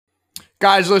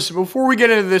Guys, listen, before we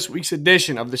get into this week's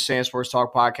edition of the Sam Sports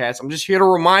Talk podcast, I'm just here to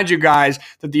remind you guys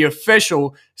that the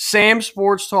official Sam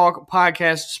Sports Talk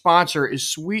podcast sponsor is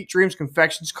Sweet Dreams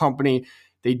Confections Company.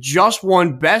 They just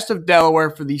won Best of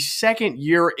Delaware for the second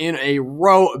year in a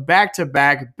row,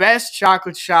 back-to-back, best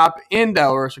chocolate shop in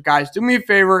Delaware. So, guys, do me a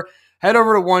favor, head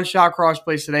over to One Shot Cross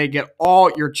Place today, get all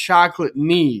your chocolate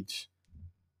needs.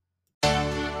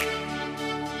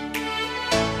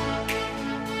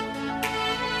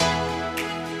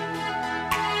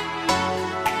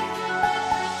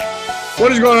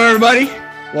 What is going on, everybody?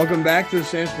 Welcome back to the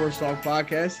Sam Sports Talk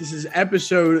podcast. This is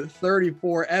episode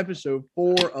 34, episode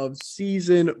 4 of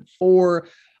season 4.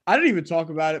 I didn't even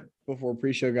talk about it before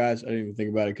pre-show, guys. I didn't even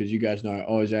think about it because you guys know I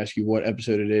always ask you what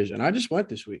episode it is, and I just went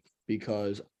this week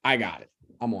because I got it.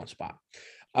 I'm on spot.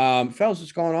 Fellas,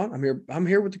 what's going on? I'm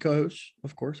here with the co-hosts,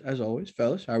 of course, as always.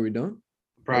 Fellas, how are we doing?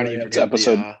 Proud of you. It's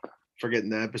episode. Forgetting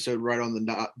the episode right on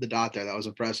the dot there. That was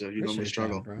impressive. You normally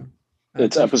struggle, bro.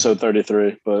 It's episode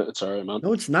 33, but it's all right, man.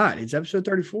 No, it's not. It's episode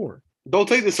 34. Don't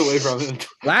take this away from him.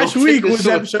 Last week was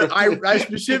episode. I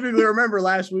specifically remember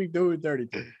last week doing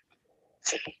 33.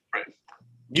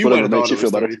 You might have thought it was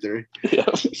 33. Yeah,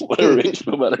 whatever makes you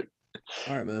feel better.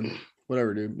 All right, man.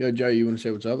 Whatever, dude. Yo, Joe, you want to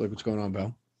say what's up? Like, what's going on,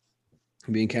 pal?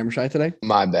 You being camera shy today?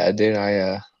 My bad, dude.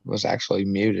 I was actually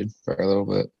muted for a little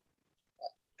bit.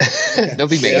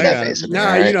 Don't be making that face at me.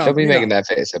 Right? Don't be making that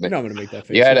face at me. You're not going to make that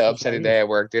face. You had an upsetting day at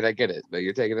work, dude. I get it, but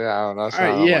you're taking it out on us. All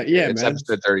right, yeah, it's man.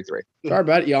 episode 33. Sorry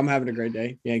about it. Yeah, I'm having a great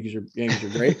day. Yankees are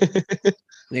great.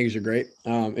 Yankees are great.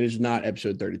 It is not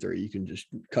episode 33. You can just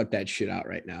cut that shit out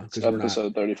right now. It's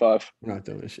episode 35. We're not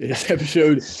doing this. It is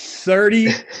episode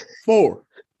 34. All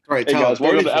right, hey guys,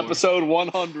 welcome to episode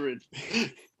 100.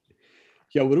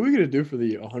 Yo, what are we going to do for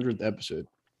the 100th episode?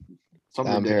 Pop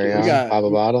a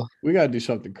bottle. We got to do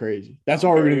something crazy. That's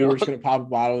all we're going to do. We're just going to pop a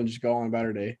bottle and just go on about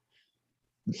our day.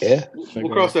 Yeah. We'll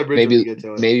cross that bridge when we get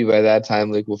to it. Maybe by that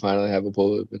time, Luke will finally have a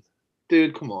pool open.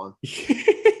 Dude, come on.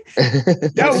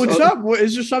 Yeah, what's up?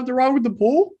 Is there something wrong with the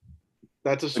pool?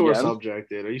 That's a sore subject,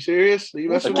 dude. Are you serious? Are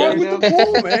you messing with the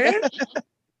pool, man?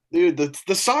 Dude,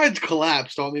 the sides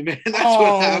collapsed on me, man. That's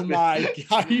what happened. Oh, my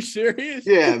God. Are you serious?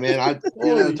 Yeah, man.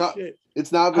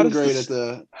 It's not been great at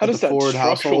the Ford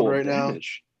household right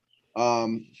damage? Now.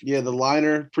 Yeah, the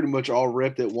liner pretty much all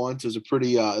ripped at once. It was a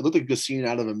pretty it looked like a scene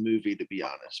out of a movie, to be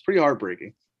honest. Pretty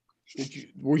heartbreaking. Did you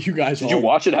watch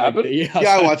it happen? Yeah,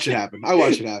 I watched it happen.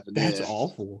 That's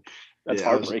awful. That's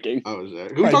heartbreaking. I was there.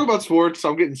 Can we talk about sports?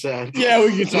 I'm getting sad. Yeah,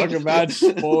 we can talk about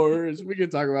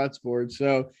sports.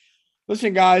 So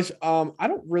listen, guys, I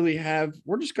don't really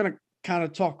we're just gonna kind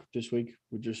of talk this week.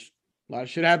 A lot of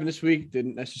shit happened this week.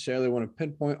 Didn't necessarily want to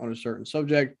pinpoint on a certain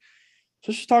subject.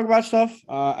 So let's just talk about stuff.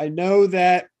 I know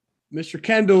that Mr.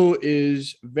 Kendall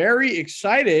is very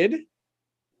excited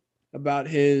about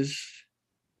his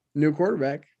new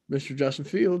quarterback, Mr. Justin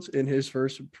Fields, in his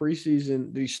first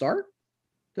preseason. Did he start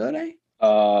today?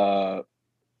 I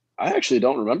actually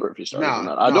don't remember if he started or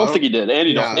not. I don't think he did.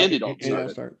 Andy don't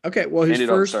start. Okay, well, his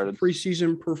first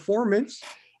preseason performance.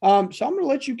 So I'm going to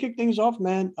let you kick things off,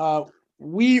 man.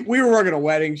 We were working a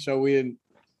wedding, so we didn't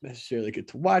necessarily get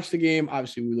to watch the game.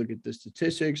 Obviously, we look at the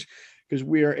statistics because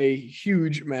we are a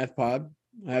huge math pod.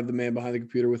 I have the man behind the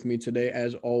computer with me today,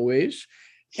 as always.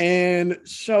 And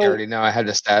so I already know I had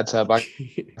the stats up. I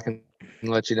can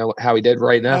let you know how he did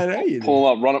right now. Pull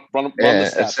up, run the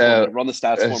stats for me. Run the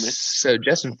stats for me. So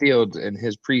Justin Fields in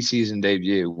his preseason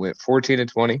debut went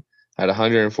 14-20, had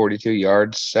 142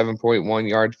 yards, 7.1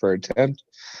 yards per attempt.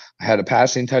 Had a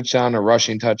passing touchdown, a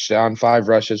rushing touchdown, 5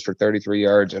 rushes for 33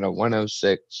 yards, and a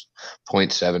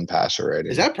 106.7 passer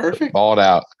rating. Is that perfect? Balled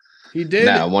out. He did.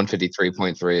 No,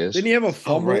 153.3 is. Didn't he have a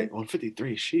fumble? Oh, right.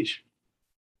 153. Sheesh.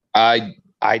 I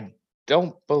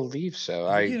don't believe so.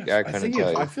 I couldn't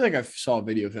tell you. I feel like I saw a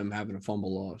video of him having a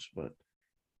fumble loss, but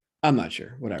I'm not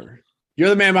sure. Whatever. You're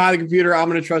the man behind the computer. I'm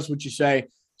going to trust what you say.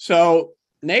 So,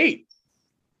 Nate,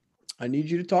 I need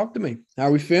you to talk to me. How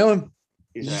are we feeling?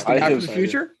 Is this for the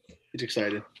future? He's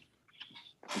excited.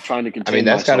 I'm trying to continue. I mean,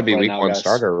 that's got to be week 1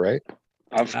 starter, right?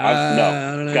 No.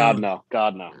 God, no.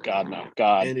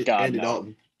 Andy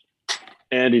Dalton.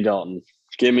 Andy Dalton.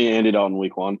 Give me Andy Dalton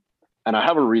week 1. And I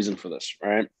have a reason for this,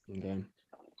 right? Okay.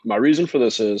 My reason for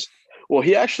this is, well,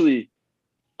 I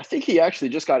think he actually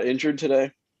just got injured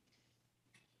today.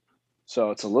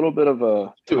 So it's a little bit of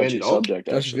a touchy subject.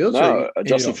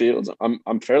 Justin Fields.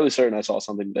 I'm fairly certain I saw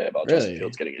something today about Justin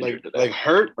Fields getting injured today. Like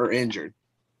hurt or injured?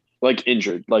 Like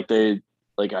injured. I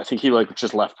think he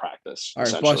just left practice. All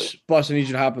right, Bus, I need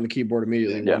you to hop on the keyboard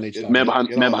immediately. Yeah. Man behind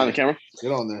the camera.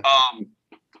 Get on there.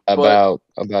 About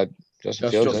Justin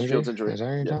Fields injury.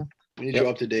 We need you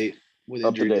up to date. with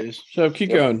injury news. So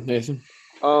keep going, Nathan.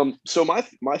 So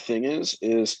my thing is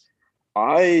it's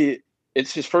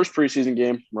his first preseason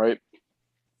game, right?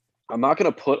 I'm not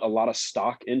going to put a lot of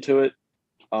stock into it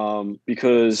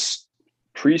because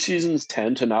preseasons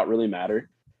tend to not really matter.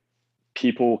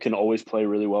 People can always play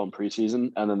really well in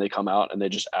preseason, and then they come out and they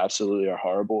just absolutely are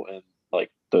horrible in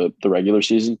like the regular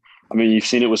season. I mean, you've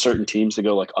seen it with certain teams that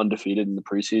go like undefeated in the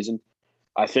preseason.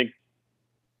 I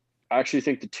actually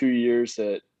think the 2 years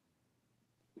that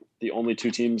the only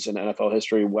two teams in NFL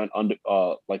history went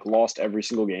lost every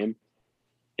single game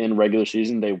in regular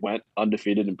season, they went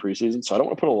undefeated in preseason. So I don't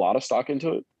want to put a lot of stock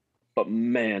into it, but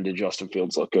man, did Justin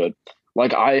Fields look good.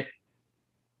 Like I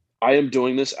am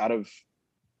doing this out of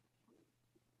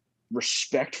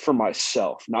respect for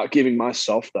myself, not giving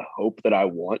myself the hope that I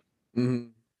want. Mm-hmm.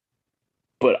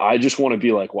 But I just want to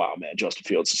be like, wow, man, Justin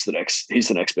Fields is he's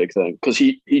the next big thing. Because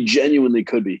he genuinely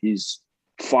could be. He's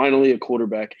finally a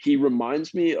quarterback. He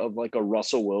reminds me of like a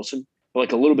Russell Wilson, but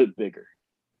like a little bit bigger.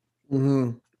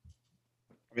 Mm-hmm.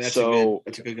 I mean, that's a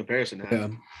good comparison. Yeah.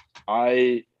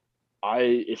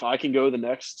 If I can go the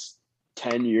next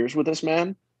 10 years with this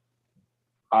man,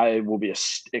 I will be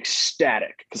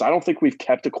ecstatic because I don't think we've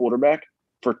kept a quarterback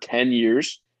for 10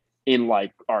 years in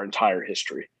like our entire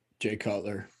history. Jay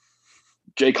Cutler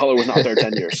was not there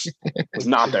 10 years. Was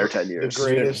not there 10 years. The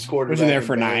greatest quarterback. Wasn't there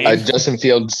for 9. Justin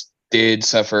Fields did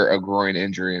suffer a groin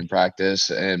injury in practice,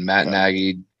 and Matt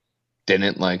Nagy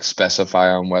didn't like specify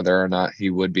on whether or not he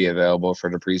would be available for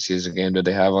the preseason game that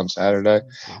they have on Saturday.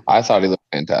 I thought he looked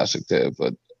fantastic too,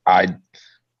 but I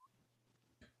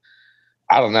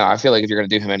don't know. I feel like if you're going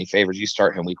to do him any favors, you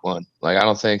start him week 1. Like, I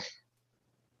don't think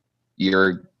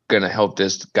you're going to help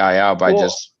this guy out by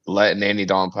just letting Andy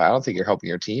Dalton play. I don't think you're helping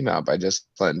your team out by just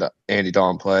letting Andy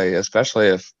Dalton play, especially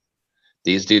if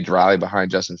these dudes rally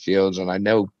behind Justin Fields. And I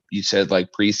know you said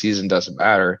like preseason doesn't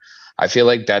matter. I feel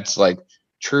like that's like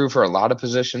true for a lot of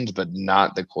positions, but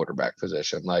not the quarterback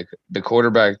position. Like the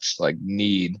quarterbacks like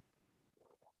need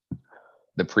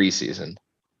the preseason.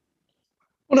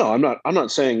 Well, no, I'm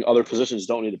not saying other positions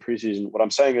don't need the preseason. What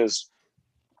I'm saying is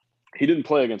he didn't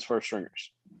play against first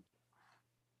stringers.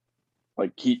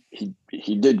 Like he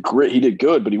did great, he did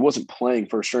good, but he wasn't playing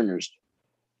first stringers.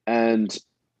 And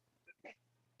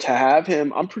to have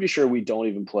him, I'm pretty sure we don't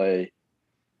even play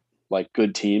like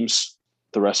good teams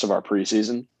the rest of our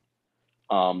preseason.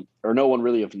 Or no one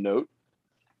really of note.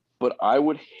 But I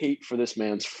would hate for this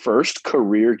man's first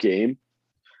career game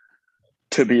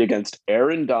to be against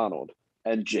Aaron Donald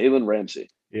and Jalen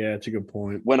Ramsey. Yeah, that's a good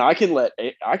point. When I can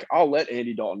I'll let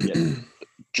Andy Dalton get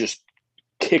just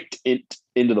kicked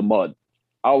into the mud.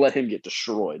 I'll let him get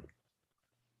destroyed.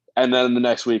 And then the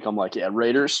next week, I'm like, yeah,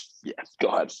 Raiders, yeah, go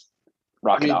ahead.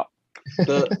 Rock it out.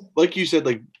 Like you said,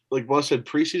 like Buzz said,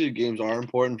 preseason games are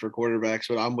important for quarterbacks,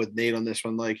 but I'm with Nate on this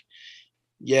one. Like,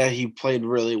 yeah, he played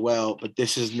really well, but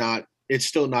it's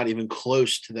still not even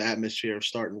close to the atmosphere of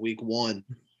starting week 1.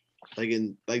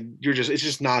 It's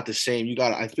just not the same.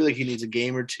 I feel like he needs a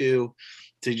game or two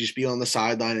to just be on the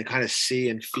sideline and kind of see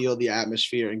and feel the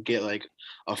atmosphere and get like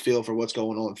a feel for what's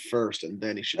going on first. And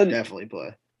then he should definitely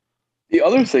play. The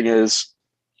other thing is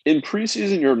in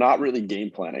preseason, you're not really game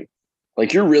planning.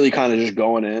 Like you're really kind of just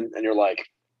going in and you're like,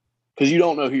 because you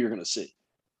don't know who you're going to see.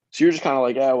 So you're just kind of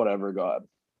like, whatever, go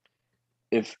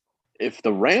ahead. If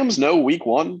the Rams know week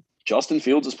 1, Justin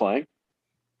Fields is playing,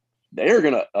 they are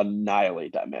going to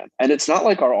annihilate that man. And it's not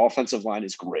like our offensive line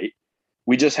is great.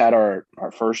 We just had our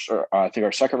first, or I think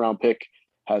our second round pick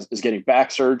is getting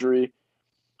back surgery.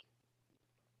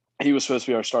 He was supposed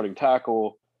to be our starting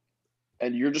tackle.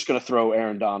 And you're just going to throw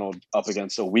Aaron Donald up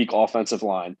against a weak offensive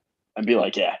line and be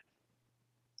like, yeah,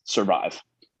 survive.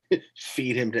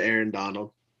 Feed him to Aaron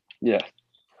Donald. Yeah.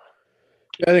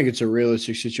 I think it's a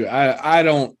realistic situation. I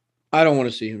don't want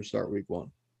to see him start week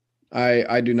 1.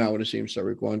 I do not want to see him start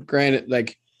week 1. Granted,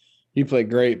 like he played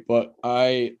great, but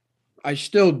I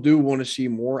still do want to see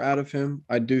more out of him.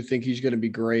 I do think he's going to be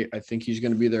great. I think he's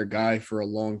going to be their guy for a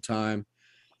long time.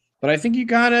 But I think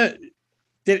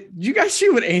did you guys see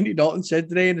what Andy Dalton said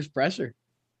today in his presser?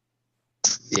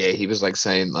 Yeah, he was like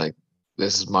saying like,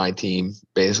 this is my team.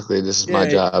 Basically, this is my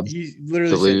job. He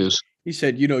literally to lose. He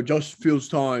said, Justin Fields'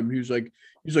 time. He's like,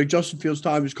 Justin Fields'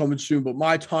 time is coming soon, but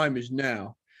my time is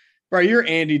now. Bro, you're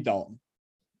Andy Dalton.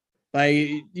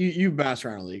 Like you bounce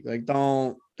around the league. Like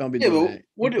don't be doing that.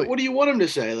 What do you want him to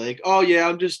say? Like, oh yeah,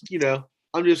 I'm just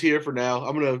here for now.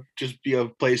 I'm gonna just be a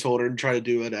placeholder and try to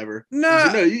do whatever.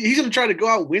 No, he's gonna try to go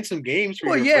out and win some games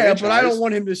for your franchise. But I don't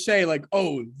want him to say like,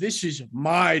 oh, this is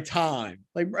my time.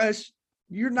 Like, bro,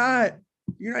 you're not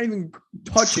You're not even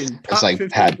touching top It's like 15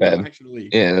 Pat Bev. quarterbacks in the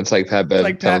league. Yeah, it's like Pat Bev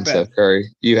like telling Pat Bev. Steph Curry,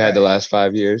 you had the Right. last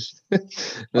 5 years. The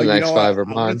Oh, next 5 are I'm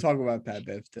going mine. to talk about Pat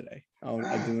Bev today. I do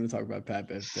want to talk about Pat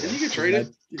Bev today. Did he get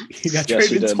traded? He got Yes,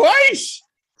 traded he twice.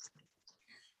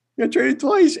 He got traded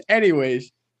twice.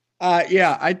 Anyways,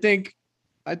 yeah, I think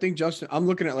Justin. I'm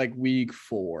looking at like week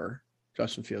 4.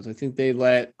 Justin Fields. I think they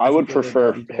let. I would think they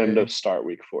prefer let him to start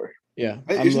week 4. Yeah,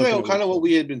 Isn't that kind of what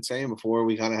we had been saying before?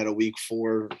 We kind of had a week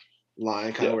 4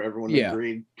 line, kind of where everyone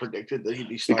predicted that he'd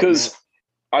be starting. Because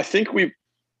I think we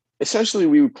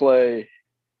would play,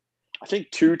 I think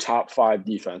 2 top 5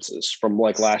 defenses from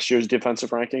like last year's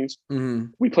defensive rankings. Mm-hmm.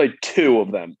 We played 2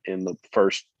 of them in the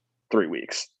first 3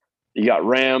 weeks. You got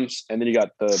Rams, and then you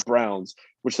got the Browns,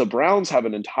 which the Browns have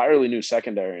an entirely new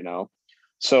secondary now.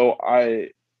 So I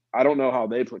don't know how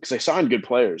they play because they signed good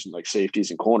players and like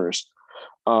safeties and corners.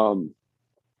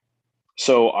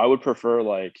 So I would prefer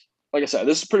like I said,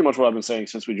 this is pretty much what I've been saying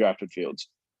since we drafted Fields.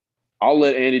 I'll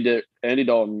let Andy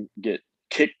Dalton get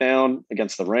kicked down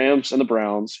against the Rams and the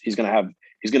Browns. He's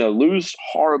gonna lose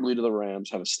horribly to the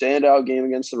Rams, have a standout game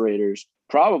against the Raiders,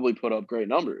 probably put up great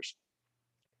numbers.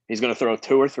 He's gonna throw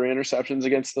 2 or 3 interceptions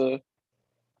against the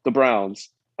Browns,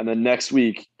 and then next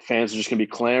week fans are just gonna be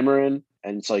clamoring,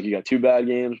 and it's like you got 2 bad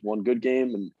games, 1 good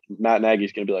game, and Matt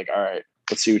Nagy's gonna be like, all right,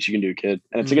 let's see what you can do, kid.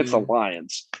 And it's against the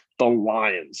Lions. The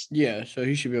Lions. Yeah, so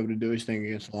he should be able to do his thing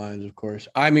against the Lions, of course.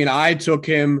 I mean, I took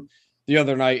him the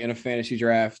other night in a fantasy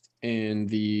draft in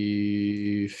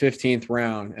the 15th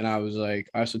round, and I was like,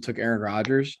 I also took Aaron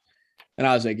Rodgers, and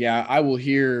I was like, yeah, I will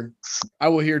hear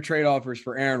trade offers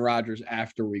for Aaron Rodgers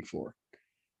after week 4,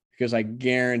 because I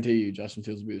guarantee you Justin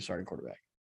Fields will be the starting quarterback.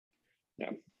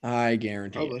 Yeah, I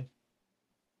guarantee. Probably. It.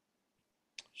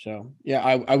 So yeah,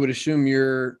 I would assume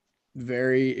you're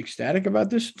very ecstatic about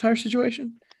this entire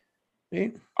situation.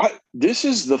 This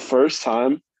is the first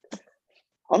time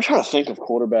I'm trying to think of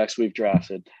quarterbacks we've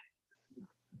drafted.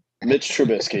 Mitch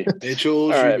Trubisky.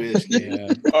 Trubisky.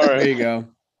 Yeah. All right. There you go.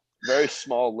 Very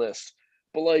small list.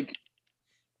 But like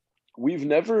we've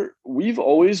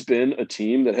always been a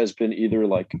team that has been either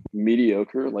like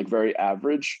mediocre, like very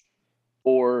average,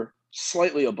 or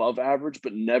slightly above average,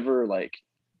 but never like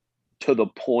to the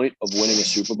point of winning a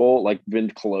Super Bowl, like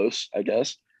been close, I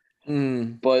guess.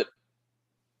 But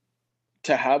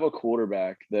to have a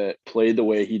quarterback that played the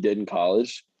way he did in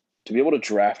college, to be able to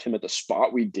draft him at the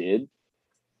spot we did,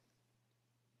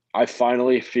 I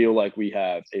finally feel like we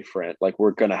have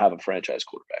we're going to have a franchise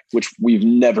quarterback, which we've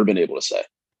never been able to say.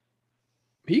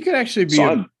 He could actually be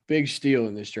a big steal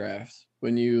in this draft.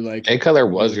 When you like, Jay Cutler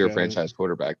was your franchise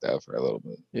quarterback though for a little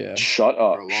bit. Yeah. Shut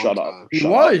up. He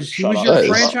was your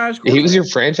franchise quarterback. He was your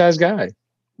franchise guy.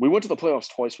 We went to the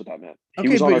playoffs twice with that man. He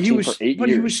was on our team for 8 years. But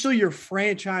he was still your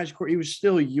franchise. He was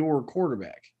still your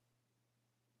quarterback.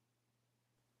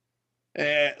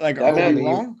 Are we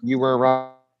wrong? You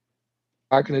weren't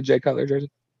rocking a Jay Cutler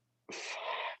jersey?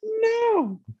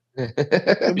 No.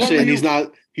 You're saying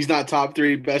he's not top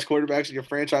 3 best quarterbacks in your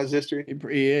franchise history?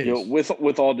 He is.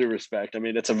 With all due respect, I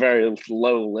mean it's a very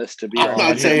low list to be on. I'm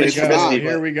not saying it's not.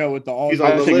 Here we go with the all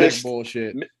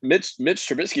bullshit. Mitch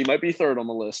Trubisky might be 3rd on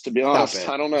the list. To be honest,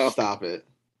 I don't know. Stop it.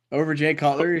 Over Jay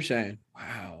Cutler, you're saying?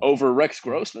 Wow. Over Rex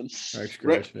Grossman. Rex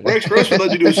Grossman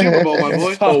led you to a Super Bowl, my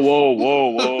boy. Oh,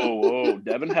 whoa.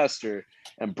 Devin Hester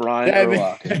and Brian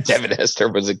Urlacher. Devin Hester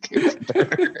was a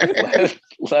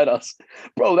let us.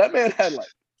 Bro, that man had like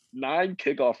 9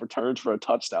 kickoff returns for a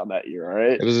touchdown that year, all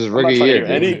right? It was his rookie year.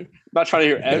 I'm not trying to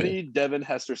hear any Devin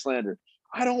Hester slander.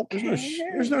 I don't care.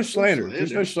 There's no slander.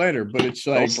 There's no slander, but it's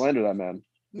like. Don't slander that man.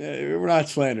 Yeah, we're not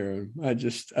slandering. I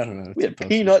don't know. We had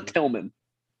Peanut Tillman.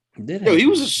 Yo, he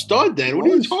was a stud then.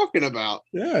 What are you talking about?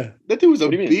 Yeah. That dude was a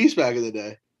beast back in the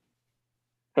day.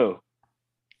 Who?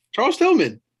 Charles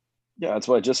Tillman. Yeah, that's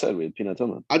what I just said. We had Peanut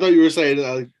Tillman. I thought you were saying he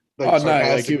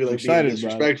was excited,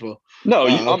 disrespectful. No,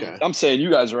 okay. I'm saying you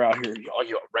guys are out here. Oh,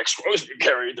 Rex Grossman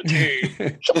carried the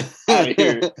team. Out of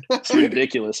here. It's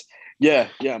ridiculous. Yeah.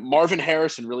 Marvin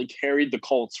Harrison really carried the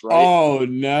Colts, right? Oh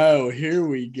no, here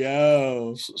we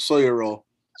go. Slow your roll.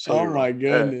 My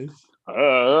goodness.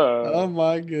 Oh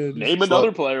my goodness. Name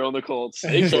another player on the Colts.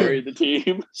 They carried the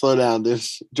team. Slow down.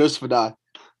 This Joseph Addai.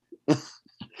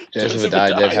 Joseph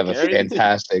Addai did have a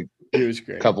fantastic he was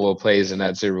great. Couple of plays in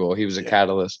that Super Bowl. He was a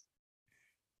catalyst.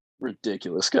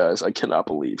 Ridiculous, guys. I cannot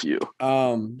believe you.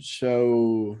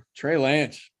 So Trey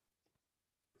Lance.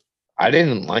 I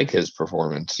didn't like his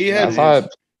performance. I thought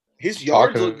his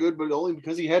yards looked good, but only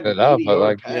because he had he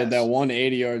had that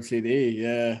 180-yard CD.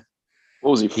 Yeah.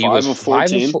 What was he? 5 of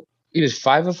 14? He was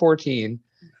 5 of 14,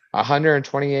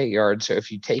 128 yards. So if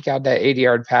you take out that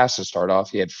 80-yard pass to start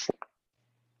off, he had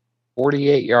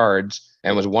 48 yards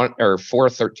and was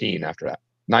 413 after that.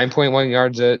 9.1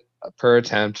 yards per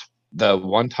attempt, the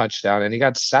 1 touchdown, and he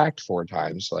got sacked 4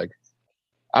 times. Like,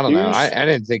 I don't know. I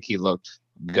didn't think he looked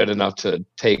good enough to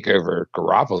take over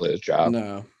Garoppolo's job.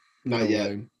 No, not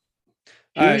yet.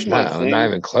 Here's my thing. Not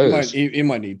even close. He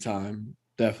might need time.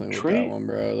 Definitely with that one,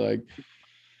 bro. Like,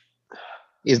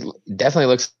 he definitely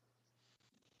looks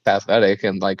athletic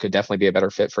and like could definitely be a better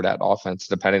fit for that offense,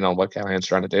 depending on what Callahan's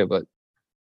trying to do. But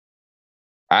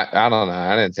I don't know.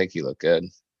 I didn't think he looked good.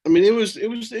 I mean, it's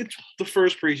the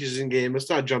first preseason game. Let's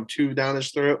not jump too down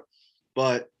his throat,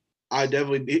 but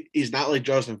he's not like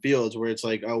Justin Fields where it's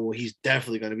like, oh, well, he's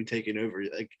definitely going to be taking over.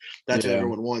 Like, that's what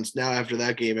everyone wants. Now, after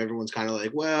that game, everyone's kind of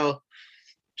like, well,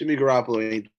 Jimmy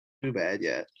Garoppolo ain't too bad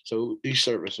yet. So he's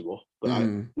serviceable. But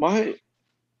my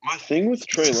thing with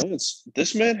Trey Lance,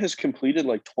 this man has completed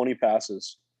like 20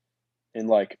 passes in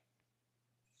like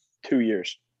 2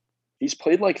 years. He's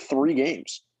played like 3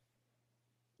 games.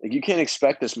 Like, you can't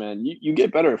expect this, man. You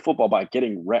get better at football by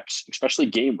getting reps, especially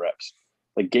game reps.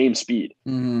 Like game speed.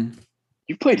 Mm-hmm.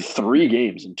 You've played 3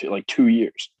 games in 2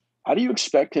 years. How do you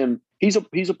expect him? He's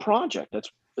a project. That's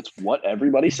what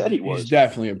everybody said he was. He's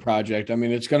definitely a project. I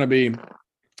mean, it's going to be.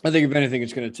 I think if anything,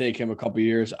 it's going to take him a couple of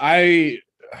years. I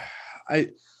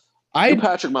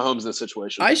Patrick Mahomes in this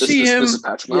situation. I see him. This is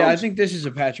Patrick Mahomes. Yeah, I think this is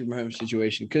a Patrick Mahomes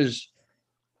situation because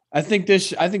I think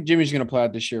Jimmy's going to play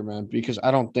out this year, man. Because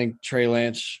I don't think Trey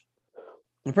Lance.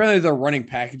 Apparently, they're running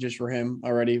packages for him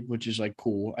already, which is like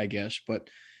cool, I guess. But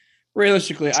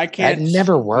realistically, I can't. That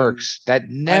never works. That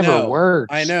never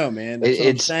works. I know, man.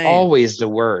 It's always the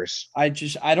worst. I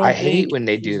don't. I hate when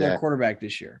they do that. Their quarterback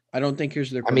this year. I don't think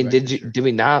here's their. I mean, did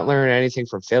we not learn anything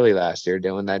from Philly last year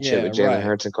doing that shit with Jalen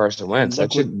Hurts and Carson Wentz?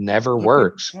 That shit never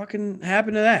works. What fucking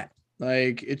happened to that?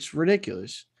 Like, it's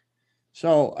ridiculous.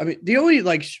 So, I mean, the only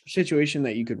like situation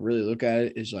that you could really look at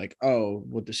it is like, oh,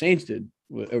 what the Saints did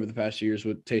over the past 2 years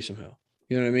with Taysom Hill.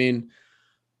 You know what I mean?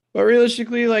 But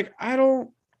realistically, like, I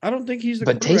don't think he's the.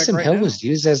 But Taysom Hill was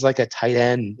used as like a tight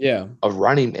end. Yeah. A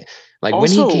running man. Like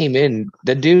also, when he came in,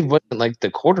 the dude wasn't like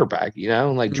the quarterback. You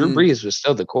know, like Drew Brees was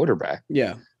still the quarterback.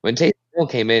 Yeah. When Taysom Hill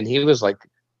came in, he was like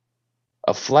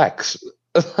a flex.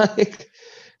 Like.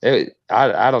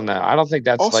 I don't know. I don't think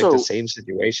that's also, like the same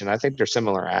situation. I think they're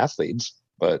similar athletes,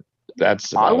 but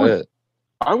that's about it.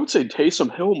 I would say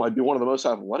Taysom Hill might be one of the most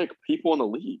athletic people in the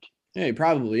league. Yeah, he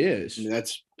probably is. I mean,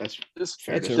 this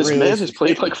man has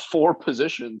played like 4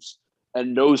 positions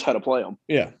and knows how to play them.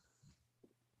 Yeah,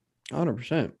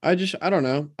 100%. I don't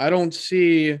know. I don't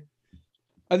see.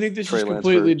 I think this is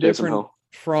completely different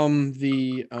from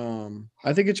the.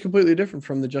 I think it's completely different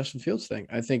from the Justin Fields thing.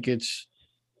 I think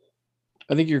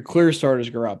your clear start is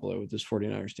Garoppolo with this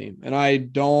 49ers team. And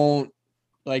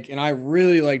I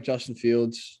really like Justin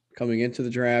Fields coming into the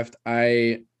draft.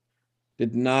 I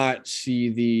did not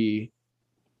see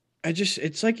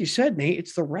it's like you said, Nate,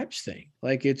 it's the reps thing.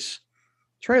 Like, it's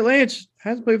Trey Lance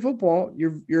hasn't played football.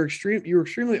 You're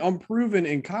extremely unproven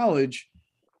in college.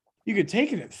 You could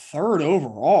take it at 3rd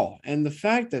overall. And the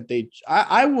fact that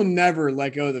I will never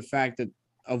let go of the fact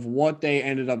of what they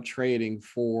ended up trading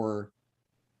for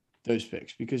those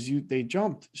picks, because they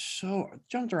jumped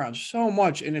around so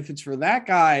much. And if it's for that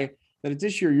guy that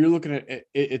this year you're looking at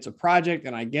it's a project,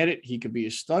 and I get it, he could be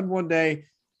a stud one day,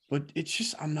 but it's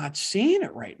just I'm not seeing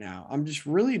it right now. I'm just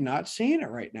really not seeing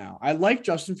it right now. I like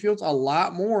Justin Fields a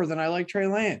lot more than I like Trey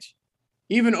Lance.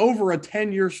 Even over a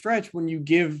 10-year stretch, when you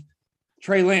give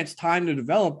Trey Lance time to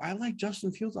develop, I like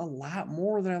Justin Fields a lot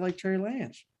more than I like Trey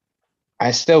Lance.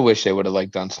 I still wish they would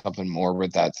have done something more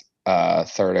with that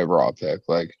 3rd overall pick.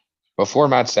 Like, before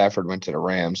Matt Stafford went to the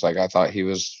Rams, like, I thought he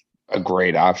was a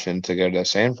great option to go to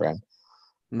San Fran,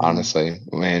 honestly,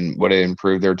 and would have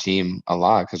improved their team a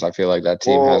lot, because I feel like that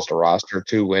team has the roster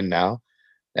to win now.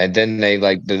 And then they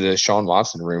the Deshaun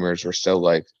Watson rumors were still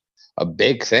like a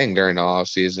big thing during the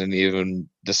offseason, even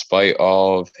despite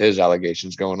all of his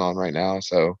allegations going on right now.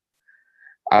 So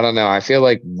I don't know. I feel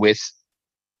like with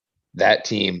that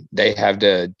team, they have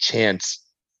the chance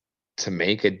to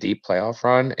make a deep playoff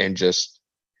run and just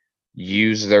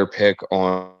use their pick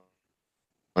on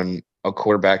a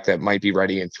quarterback that might be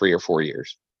ready in 3 or 4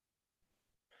 years.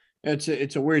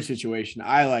 It's a weird situation.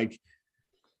 I like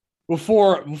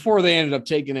before they ended up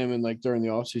taking him and during the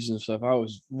offseason and stuff, I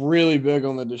was really big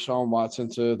on the Deshaun Watson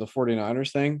to the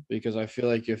 49ers thing, because I feel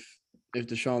like if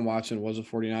Deshaun Watson was a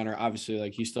 49er, obviously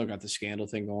he still got the scandal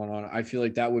thing going on. I feel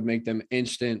like that would make them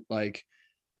instant,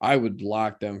 I would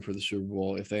lock them for the Super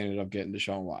Bowl if they ended up getting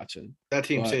Deshaun Watson. That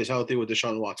team stays healthy with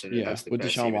Deshaun Watson. Yeah, with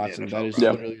Deshaun Watson, that is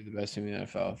literally the best team in the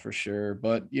NFL for sure.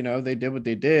 But they did what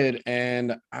they did,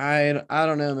 and I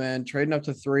don't know, man. Trading up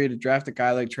to 3 to draft a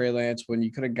guy like Trey Lance when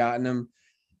you could have gotten him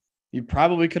You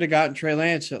probably could have gotten Trey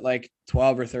Lance at like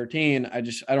 12 or 13. I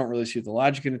don't really see the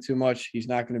logic in it too much. He's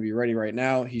not going to be ready right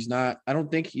now. He's not.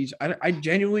 I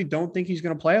genuinely don't think he's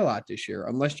going to play a lot this year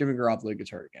unless Jimmy Garoppolo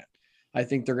gets hurt again. I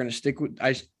think they're going to stick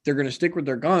with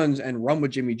their guns and run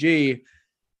with Jimmy G.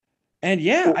 And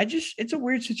yeah, it's a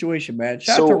weird situation, man.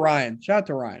 Shout out to Ryan.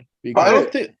 I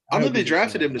don't think they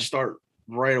drafted him to start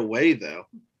right away though.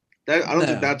 I don't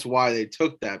think that's why they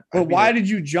took that. But why did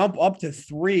you jump up to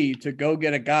 3 to go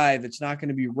get a guy that's not going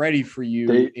to be ready for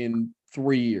you in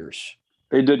 3 years?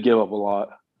 They did give up a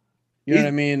lot. You know what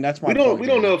I mean? That's my point. We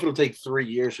don't know if it'll take 3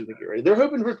 years to get ready. They're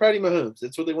hoping for Patty Mahomes.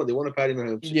 That's what they want. They want a Patty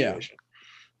Mahomes situation.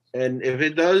 Yeah. And if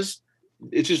it does,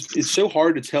 it's so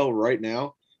hard to tell right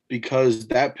now because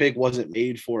that pick wasn't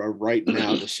made for a right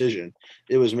now decision.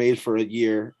 It was made for a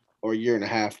year or a year and a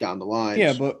half down the line.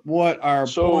 Yeah, but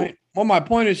my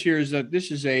point is here is that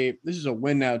this is a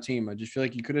win now team. I just feel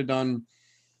like you could have done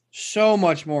so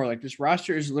much more. Like this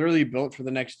roster is literally built for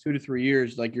the next 2 to 3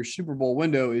 years. Like your Super Bowl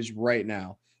window is right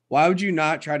now. Why would you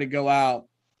not try to go out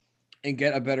and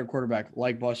get a better quarterback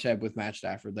like Bus said with Matt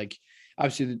Stafford? Like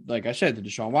obviously, like I said, the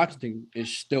Deshaun Watson thing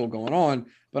is still going on,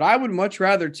 but I would much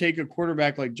rather take a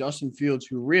quarterback like Justin Fields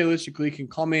who realistically can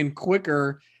come in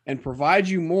quicker and provide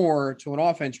you more to an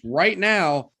offense right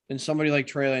now than somebody like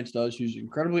Trey Lance does, who's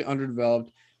incredibly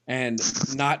underdeveloped and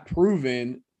not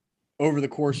proven over the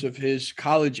course of his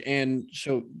college and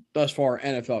so thus far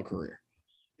NFL career.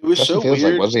 It was Justin so Fields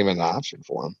weird. Wasn't even an option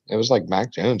for him. It was like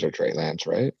Mac Jones or Trey Lance,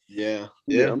 right? Yeah.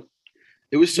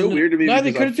 It was so weird to me. No,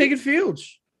 they could have taken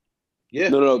Fields. Yeah.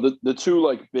 No. The two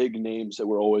like big names that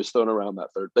were always thrown around that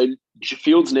third.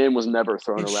 Fields' name was never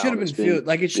thrown around. It should have been Fields.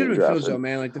 Like it should have been Fields though,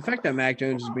 man. Like the fact that Mac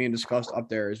Jones is being discussed up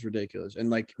there is ridiculous. And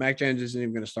like Mac Jones isn't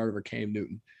even going to start over Cam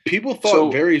Newton. People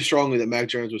thought very strongly that Mac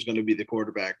Jones was going to be the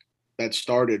quarterback that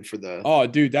started for the. Oh,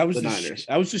 dude, that was the Niners.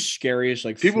 That was the scariest.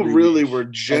 Like people really were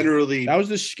generally. That was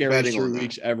the scariest 3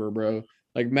 weeks ever, bro.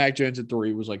 Like Mac Jones at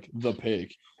 3 was like the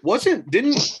pick.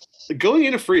 Didn't going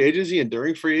into free agency and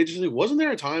during free agency, wasn't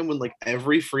there a time when like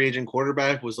every free agent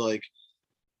quarterback was like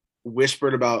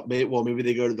whispered about, maybe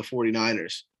they go to the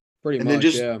 49ers. And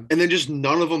then just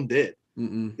none of them did.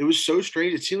 Mm-mm. It was so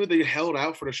strange. It seemed like they held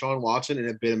out for Deshaun Watson and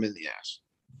it bit him in the ass.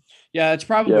 Yeah, it's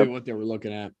probably what they were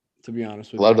looking at, to be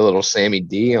honest with you. Loved a little Sammy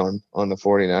D on the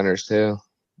 49ers too.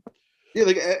 Yeah,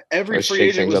 like every free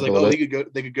agent was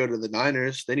like, they could go to the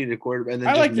Niners. They needed a quarterback. And then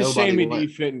I like the Sammy D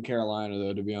fit in Carolina,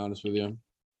 though, to be honest with you.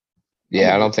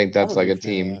 Yeah, I don't think that's like a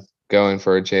team going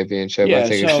for a championship. I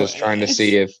think it's just trying to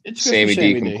see if Sammy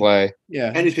D can play.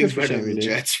 Yeah, anything's better than the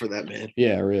Jets for that man.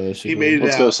 Yeah, realistically. He made it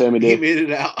Let's out. Go, Sammy D. He made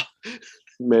it out.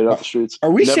 Made it off the streets. Are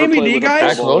we Sammy D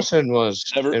guys? Zach Wilson was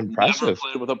impressive. Never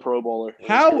played with a Pro Bowler.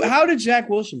 How did Zach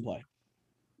Wilson play?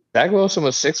 Zach Wilson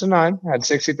was 6-9, had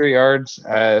 63 yards,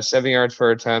 7 yards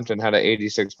per attempt, and had an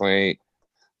 86.8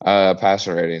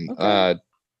 passer rating. Okay.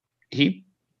 He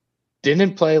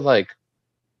didn't play like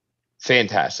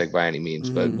fantastic by any means,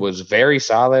 but was very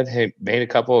solid. He made a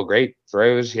couple of great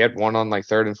throws. He had one on like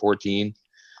 3rd and 14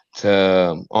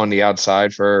 on the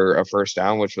outside for a first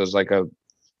down, which was like it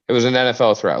was an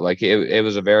NFL throw. Like it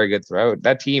was a very good throw.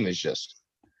 That team is just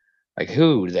like,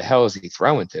 who the hell is he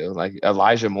throwing to? Like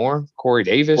Elijah Moore, Corey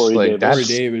Davis. Corey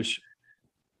Davis.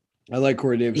 I like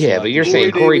Corey Davis. Yeah, but you're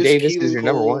saying Corey Davis is your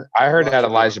number one. I heard that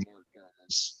Elijah Moore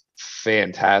is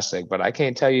fantastic, but I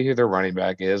can't tell you who their running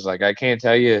back is. Like I can't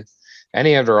tell you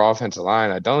any of their offensive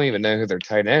line. I don't even know who their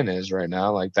tight end is right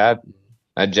now. Like that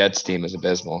Jets team is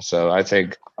abysmal. So I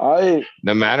think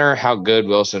no matter how good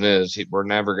Wilson is, we're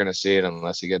never going to see it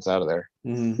unless he gets out of there.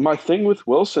 Mm-hmm. My thing with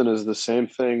Wilson is the same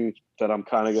thing that I'm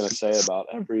kind of going to say about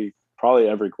probably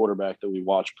every quarterback that we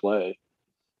watch play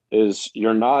is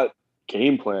you're not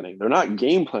game planning. They're not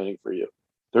game planning for you.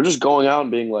 They're just going out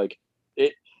and being like,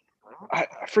 I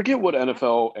forget what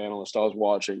NFL analyst I was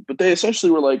watching, but they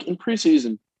essentially were like, in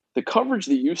preseason, the coverage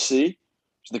that you see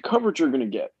is the coverage you're going to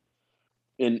get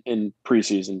in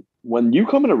preseason. When you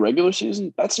come in a regular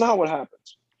season, that's not what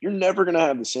happens. You're never going to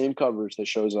have the same coverage that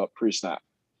shows up pre-snap.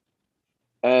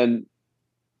 And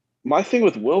my thing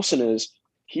with Wilson is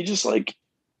he just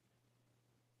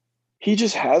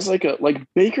has like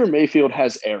Baker Mayfield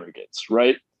has arrogance,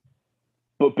 right?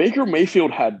 But Baker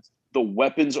Mayfield had the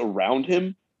weapons around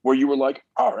him where you were like,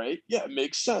 all right, yeah, it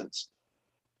makes sense.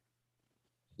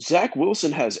 Zach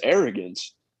Wilson has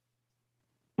arrogance,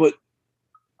 but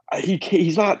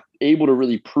he's not able to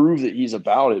really prove that he's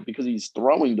about it because he's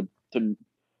throwing to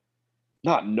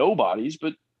not nobodies,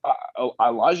 but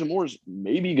Elijah Moore's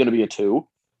maybe going to be a 2.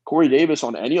 Corey Davis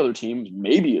on any other team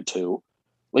maybe a 2.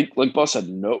 Like Bus said,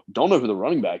 don't know who the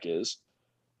running back is.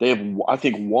 They have, I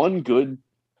think, one good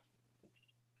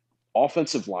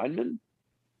offensive linemen,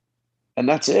 and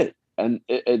that's it. And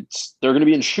they're going to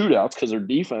be in shootouts because their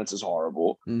defense is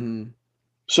horrible. Mm-hmm.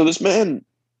 So this man,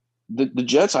 the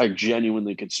Jets, I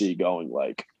genuinely could see going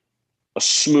like a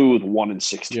smooth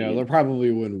 1-16. Yeah, they'll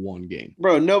probably win one game.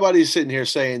 Bro, nobody's sitting here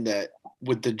saying that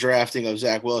with the drafting of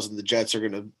Zach Wilson, the Jets are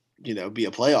going to, be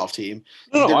a playoff team.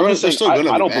 No, I'm just saying,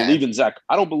 I don't believe in Zach.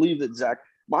 I don't believe that Zach.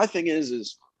 My thing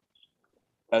is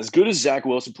as good as Zach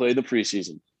Wilson played the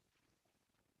preseason,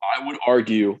 I would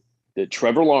argue that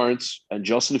Trevor Lawrence and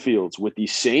Justin Fields with the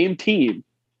same team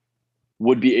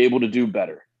would be able to do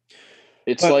better.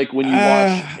 It's like when you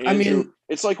watch Andrew.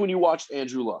 It's like when you watched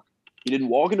Andrew Luck. He didn't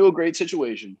walk into a great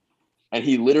situation, and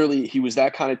he was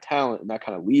that kind of talent and that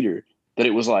kind of leader that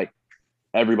it was like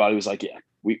everybody was like, yeah,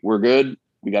 we're good.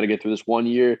 We got to get through this 1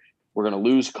 year. We're going to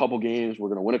lose a couple games. We're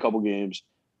going to win a couple games,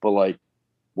 but like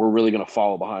we're really going to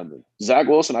follow behind them. Zach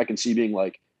Wilson, I can see being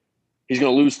like, he's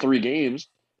going to lose 3 games.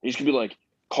 And he's going to be like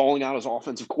calling out his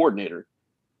offensive coordinator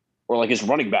or like his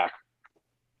running back.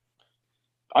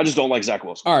 I just don't like Zach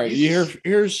Wilson. All right, here's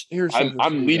something.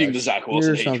 I'm leading the Zach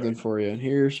Wilson. Here's something for you.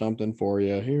 Here's something for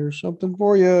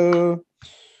you.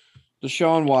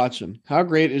 Deshaun Watson. How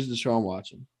great is Deshaun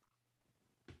Watson?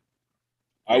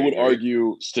 I would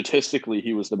argue statistically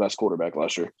he was the best quarterback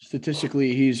last year.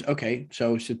 Statistically, he's okay.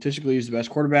 So statistically, he's the best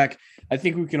quarterback. I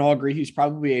think we can all agree he's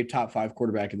probably a top 5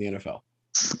 quarterback in the NFL.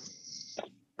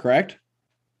 Correct?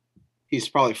 He's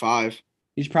probably 5.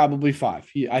 He's probably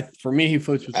 5. For me, he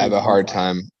floats between. I have a hard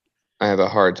time. I have a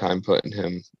hard time putting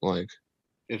him like,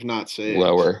 if not say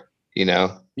lower.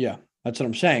 Yeah, that's what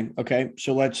I'm saying. Okay,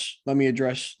 so let me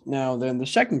address now. Then the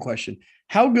second question: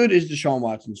 how good is Deshaun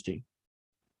Watson's team?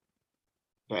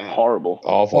 Horrible.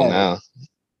 Awful now.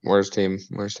 Worst team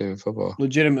in football.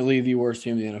 Legitimately the worst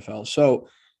team in the NFL. So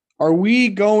are we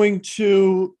going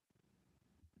to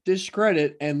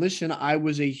discredit and listen? I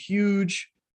was a huge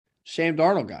Sam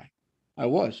Darnold guy. I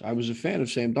was a fan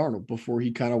of Sam Darnold before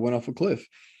he kind of went off a cliff.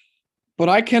 But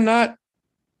I cannot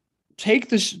take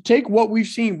what we've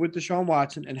seen with Deshaun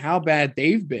Watson and how bad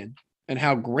they've been and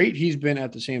how great he's been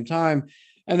at the same time,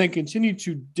 and then continue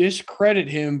to discredit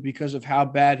him because of how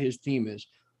bad his team is.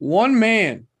 One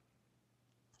man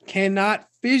cannot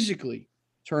physically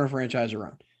turn a franchise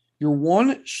around. Your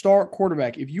one-star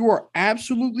quarterback, if you are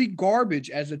absolutely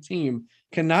garbage as a team,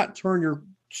 cannot turn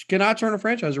a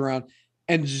franchise around.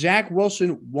 And Zach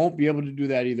Wilson won't be able to do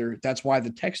that either. That's why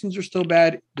the Texans are still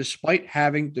bad, despite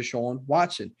having Deshaun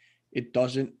Watson. It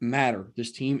doesn't matter.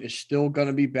 This team is still going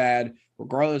to be bad,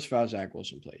 regardless of how Zach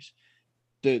Wilson plays.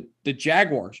 The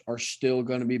Jaguars are still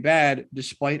going to be bad,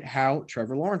 despite how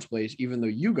Trevor Lawrence plays, even though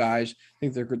you guys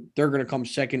think they're going to come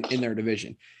second in their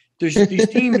division. These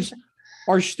teams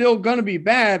are still going to be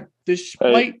bad,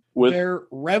 despite their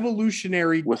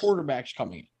revolutionary quarterbacks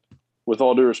coming in. With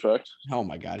all due respect. Oh,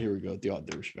 my God. Here we go with the all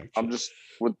due respect. I'm just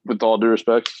 – with all due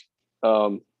respect.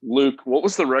 Luke, what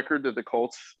was the record that the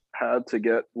Colts had to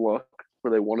get Luck? Were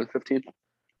they 1-15?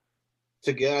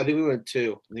 I think we went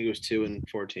 2. I think it was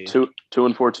 2-14.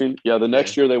 2-14? Yeah, the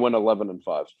next year they went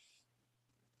 11-5.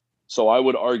 So I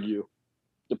would argue,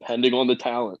 depending on the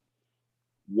talent,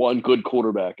 one good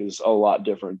quarterback is a lot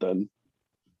different than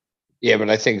 – Yeah, but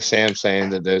I think Sam's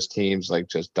saying that those teams like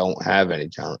just don't have any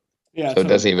talent. Yeah, so it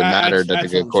doesn't even matter that the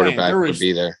good quarterback would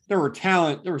be there. There was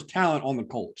talent on the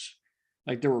Colts.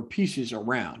 Like there were pieces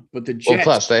around, but the Jets. Well,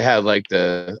 plus they had like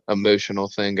the emotional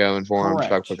thing going for them.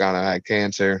 Correct. Chuck Pagano had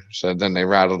cancer, so then they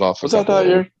rattled off. Was that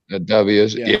year? The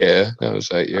W's. Yeah, that was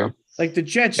that year. Like the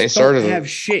Jets don't have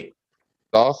shit.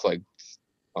 Off like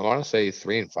I want to say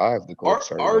 3-5. The Colts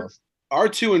started off. Our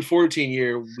 2-14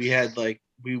 year, we had like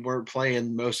we weren't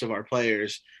playing most of our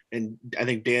players, and I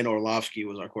think Dan Orlovsky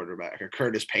was our quarterback, or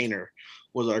Curtis Painter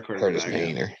was our quarterback.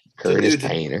 Curtis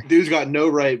Painter. Dude's got no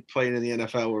right playing in the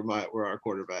NFL. We're our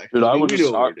quarterback. Dude, we knew what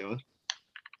we were doing.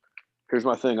 Here's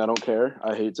my thing. I don't care.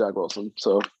 I hate Zach Wilson.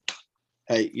 So,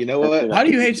 hey, you know what? How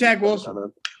do you hate Zach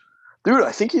Wilson? Dude,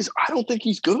 I don't think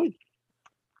he's good.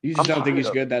 You just don't think he's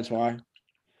good. That's why.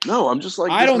 No, I'm just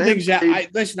like I don't think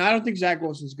Zach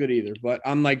Wilson's good either. But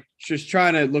I'm like just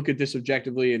trying to look at this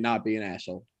objectively and not be an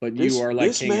asshole. But you are like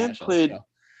this man played. So.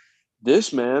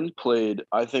 This man played.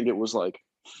 I think it was like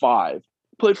 5.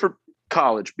 Played for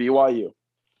college, BYU.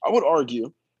 I would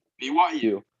argue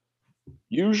BYU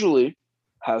usually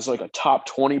has like a top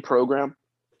 20 program,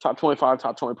 top 25,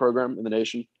 top 20 program in the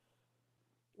nation.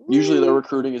 Usually their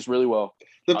recruiting is really well.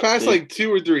 The past like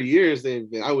 2 or 3 years, they've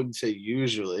been, I wouldn't say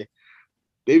usually,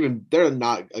 they're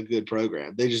not a good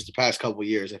program. They just the past couple of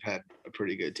years have had a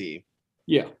pretty good team.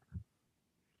 Yeah.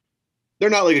 they're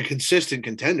not like a consistent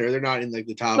contender. They're not in like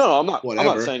the top. No, I'm not. Whatever.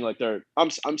 I'm not saying like they're. I'm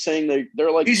saying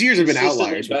they're like these years have been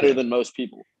outliers. Better than most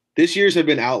people. This year's have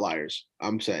been outliers.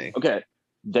 I'm saying. Okay,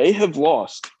 they have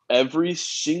lost every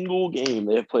single game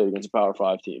they have played against a Power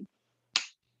 5 team,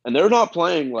 and they're not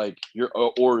playing like your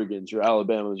Oregons, your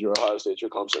Alabamas, your Ohio States,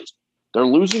 your Clemson's. They're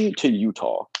losing to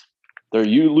Utah. They're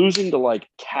losing to like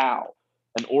Cal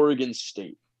and Oregon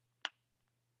State.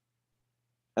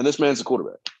 And this man's a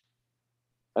quarterback.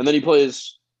 And then he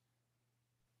plays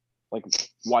like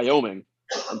Wyoming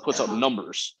and puts up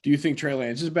numbers. Do you think Trey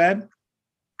Lance is bad?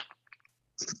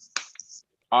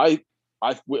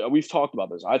 We've talked about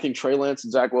this. I think Trey Lance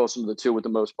and Zach Wilson are the two with the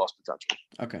most bust potential.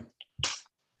 Okay.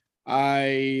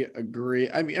 I agree.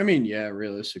 I mean, yeah,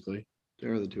 realistically,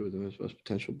 they're the two with the most bust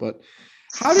potential. But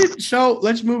so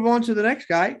let's move on to the next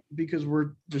guy because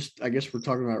I guess we're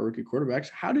talking about rookie quarterbacks.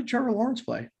 How did Trevor Lawrence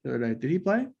play the other day? Did he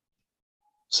play?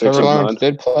 Trevor Lawrence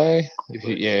did play.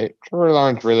 Yeah, Trevor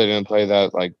Lawrence really didn't play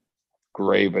that like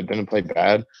great, but didn't play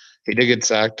bad. He did get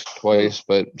sacked twice,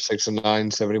 but 6 of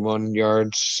 9, 71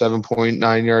 yards,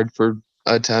 7.9 yards per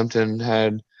attempt, and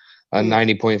had a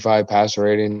 90.5 passer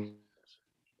rating.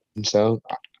 And so,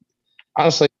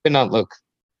 honestly, he didn't look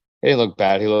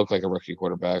bad. He looked like a rookie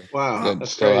quarterback. Wow, that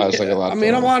still has like a lot. I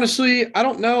mean, I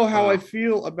don't know how I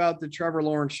feel about the Trevor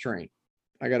Lawrence train.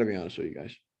 I got to be honest with you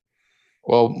guys.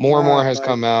 Well, more and more has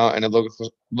come out, and it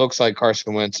looks like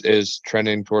Carson Wentz is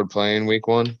trending toward playing week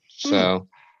 1. So,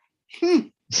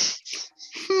 good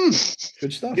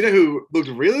stuff. You know who looked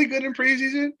really good in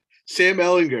preseason? Sam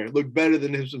Ehlinger looked better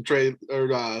than him some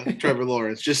Trevor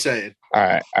Lawrence. Just saying. All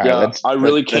right. Yeah, I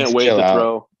really can't wait to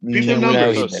throw. Sam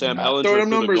Ehlinger throw them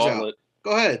numbers out.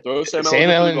 Go ahead. Throw Sam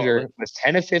Ehlinger was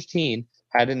 10 of 15.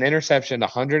 Had an interception,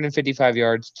 155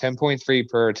 yards, 10.3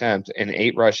 per attempt, and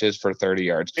 8 rushes for 30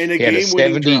 yards. In a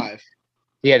game-winning drive.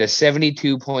 He had a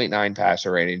 72.9 passer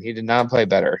rating. He did not play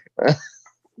better.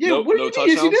 Yeah, what do you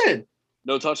think he did?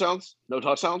 No touchdowns? No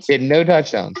touchdowns? He had no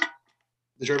touchdowns.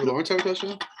 Did Trevor Lawrence have a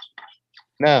touchdown?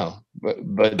 No,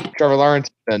 but Trevor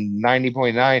Lawrence had a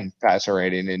 90.9 passer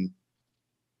rating, and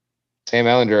Sam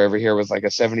Ehlinger over here was like a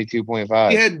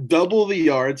 72.5. He had double the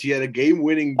yards. He had a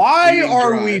game-winning. Why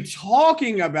are we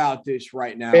talking about this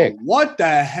right now? What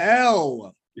the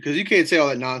hell? Because you can't say all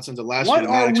that nonsense at last. What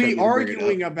are we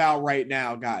arguing about right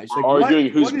now, guys? Like,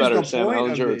 arguing who's better, Sam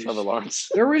Ehlinger or Trevor Lawrence?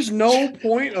 There is no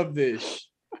point of this.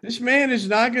 This man is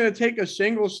not going to take a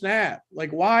single snap.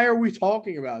 Like, why are we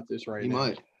talking about this right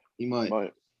now? He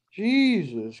might.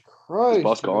 Jesus Christ. Is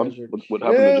Bus gone? What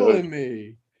happened to Joe?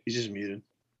 Me. He's just muted.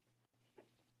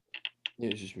 Yeah,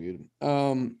 he's just muted.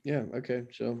 Yeah, okay.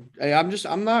 So hey, I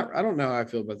don't know how I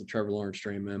feel about the Trevor Lawrence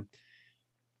train, man.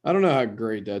 I don't know how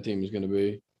great that team is gonna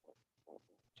be.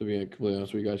 To be completely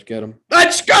honest with you guys, get him.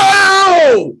 Let's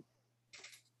go!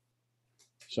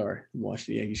 Sorry, watch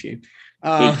the Yankees game.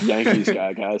 Big Yankees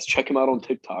guy, guys. Check him out on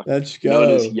TikTok. Let's go.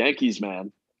 Known as Yankees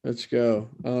man. Let's go.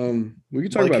 We can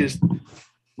talk about his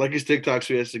TikToks.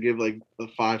 He has to give like the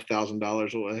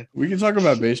 $5,000 away. We can talk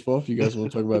about baseball if you guys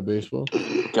want to talk about baseball.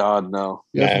 God no.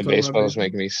 Yeah, baseball is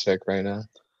making me sick right now.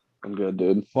 I'm good,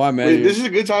 dude. Why, man? Wait, this is a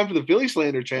good time for the Philly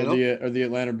slander channel. Or the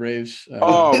Atlanta Braves.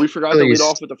 We forgot to lead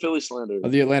off with the Philly slander.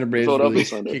 The Atlanta Braves really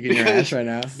kicking your ass right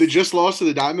now. They just lost to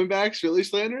the Diamondbacks. Philly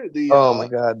slander. Oh my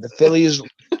God, the Phillies.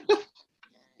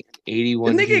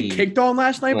 81. Didn't they get kicked on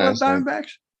last night by the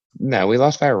Diamondbacks? No, we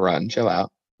lost by a run. Chill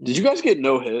out. Did you guys get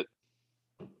no hit?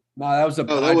 No, that was the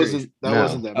Padres. That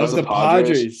wasn't them. That was the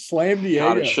Padres. Slam Diego.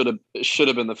 God, it should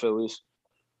have been the Phillies.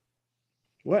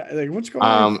 What? Like, what's going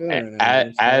on?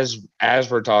 Right as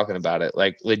we're talking about it,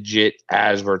 like legit,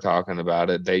 as we're talking about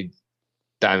it,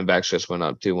 Diamondbacks just went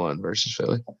up 2-1 versus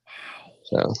Philly. Wow.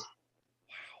 So,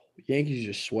 Yankees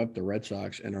just swept the Red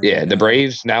Sox. The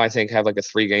Braves now I think have like a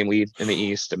 3-game lead in the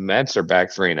East. The Mets are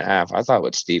back 3.5. I thought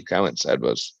what Steve Cohen said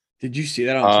was. Did you see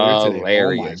that on Twitter today?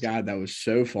 Hilarious. Oh my God, that was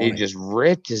so funny. He just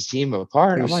ripped his team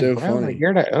apart. It was so funny. Like,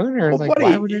 you're the owner. Well, like, buddy,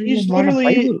 why would he's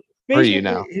literally for you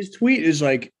now? His tweet is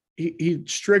like he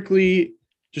strictly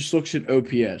just looks at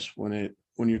OPS when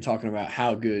you're talking about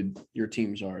how good your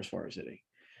teams are as far as hitting.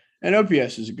 And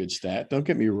OPS is a good stat. Don't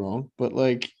get me wrong, but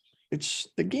like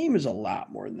the game is a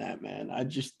lot more than that, man.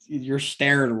 You're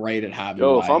staring right at Javi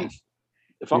Baez.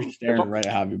 If I'm staring right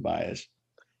at Javi Baez.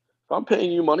 If I'm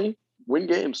paying you money, win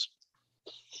games.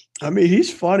 I mean,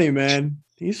 he's funny, man.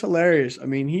 He's hilarious. I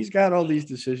mean, he's got all these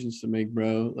decisions to make,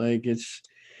 bro. Like,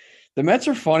 the Mets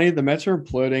are funny. The Mets are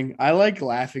imploding. I like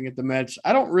laughing at the Mets.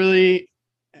 I don't really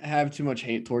have too much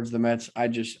hate towards the Mets. I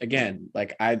just, again,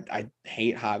 like I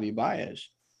hate Javi Baez.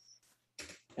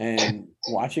 And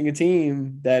watching a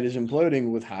team that is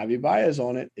imploding with Javi Baez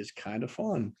on it is kind of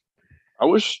fun.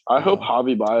 I hope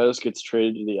Javi Baez gets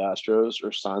traded to the Astros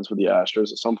or signs with the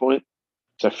Astros at some point.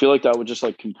 Because I feel like that would just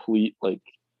that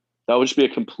would just be a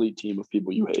complete team of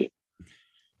people you hate.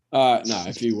 No,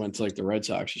 if you went to like the Red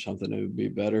Sox or something, it would be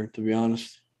better, to be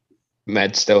honest.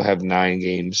 Mets still have 9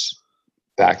 games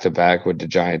back to back with the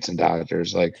Giants and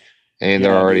Dodgers. And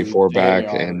they're already 4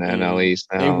 back in the NL East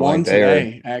now. They won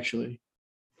today, actually.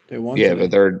 They won. Yeah, today.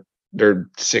 But they're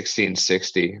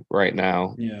 16-60 right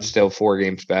now. Yeah. Still 4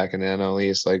 games back in the NL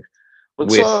East.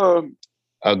 With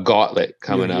a gauntlet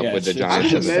coming up with the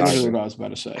Giants and the Dodgers. What I was about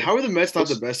to say. How are the Mets not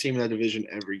the best team in that division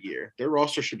every year? Their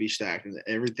roster should be stacked, and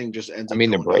everything just ends.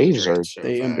 The Braves are.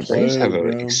 The Braves have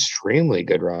an extremely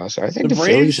good roster. I think the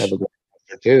Phillies have a good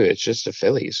roster too. It's just the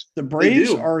Phillies. The Braves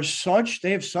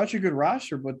they have such a good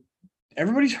roster, but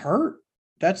everybody's hurt.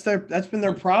 That's been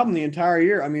their problem the entire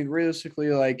year. I mean, realistically,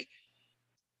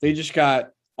 they just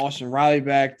got Austin Riley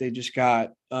back. They just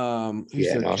got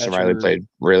Austin Riley played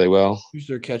really well. Who's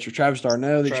their catcher? Travis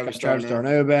d'Arnaud. They just got Travis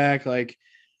d'Arnaud back.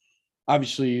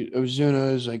 Obviously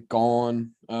Ozuna is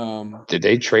gone. Did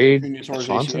they trade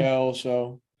Swanson?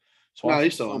 So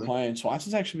Swanson's still playing.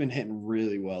 Swanson's actually been hitting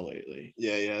really well lately.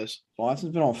 Yeah, he has.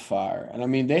 Swanson's been on fire, and I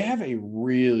mean they have a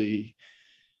really.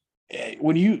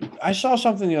 I saw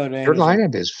something the other day. Their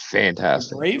lineup is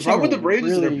fantastic. The problem with the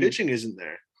Braves is their pitching isn't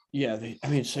there. Yeah,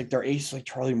 it's their ace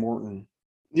Charlie Morton.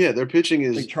 Yeah, their pitching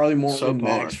is Charlie Morton,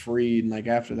 Max Fried, and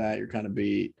after that you're kind of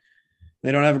beat.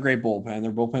 They don't have a great bullpen.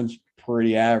 Their bullpen's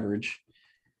pretty average.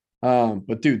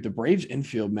 But dude, the Braves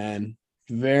infield, man,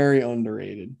 very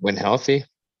underrated. When healthy.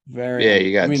 Very. Yeah,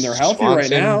 you got. I mean, they're healthy right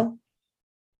now.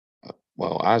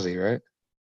 Well, Ozzie, right?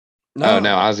 No,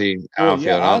 Ozzie outfield.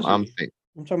 Yeah, I'm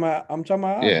talking about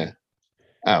Ozzie. Yeah.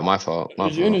 Oh, my fault.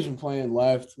 Ozuna's been playing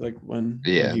left when.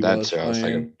 Yeah, when he that's what I was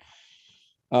thinking.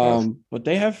 But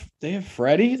they have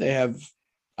Freddie, they have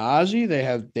Ozzie, they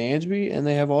have Dansby, and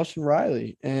they have Austin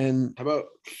Riley. And how about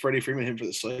Freddie Freeman hitting for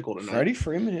the cycle tonight? Freddie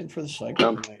Freeman hitting for the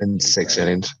cycle in 6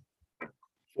 innings.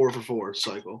 4 for 4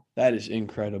 cycle. That is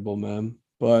incredible, man.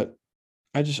 But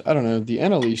I don't know. The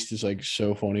NL East is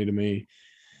so funny to me,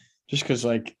 just because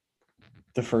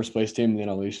the first place team in the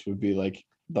NL East would be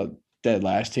the dead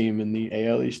last team in the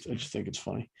AL East. I just think it's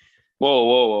funny.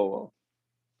 Whoa.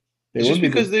 It's just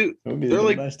because they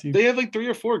have 3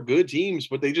 or 4 good teams,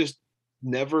 but they just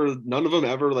none of them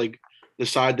ever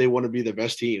decide they want to be the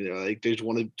best team. They just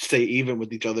want to stay even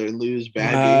with each other and lose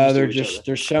bad games.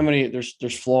 There's so many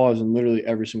there's flaws in literally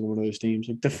every single one of those teams.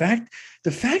 The fact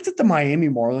that the Miami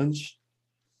Marlins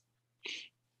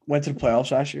went to the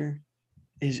playoffs last year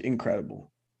is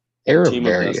incredible. They were a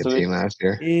very good team last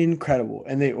year. Incredible.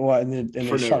 And they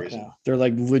suck now. They're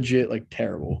legit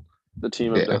terrible. The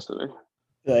team of destiny.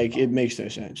 It makes no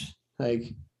sense.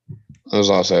 It was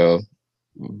also a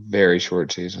very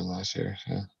short season last year.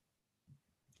 So.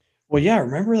 Well, yeah,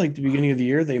 remember the beginning of the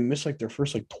year they missed their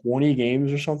first 20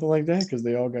 games or something like that because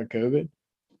they all got COVID.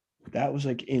 That was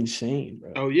insane,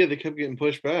 bro. Oh yeah, they kept getting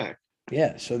pushed back.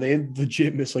 Yeah, so they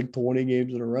legit missed 20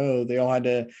 games in a row. They all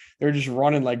they were just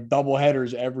running double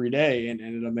headers every day and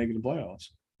ended up making the playoffs.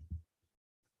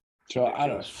 So I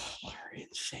don't know,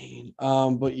 insane.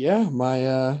 But yeah,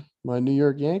 my New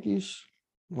York Yankees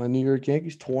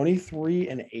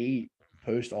 23-8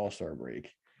 post All-Star break,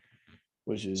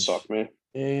 which is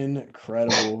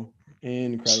incredible.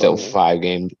 Still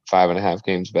 5.5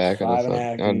 games back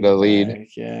on the lead.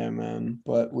 Yeah, man.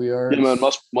 But we are. Yeah, man.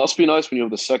 Must be nice when you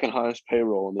have the second highest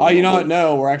payroll. You know what?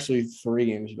 No, we're actually 3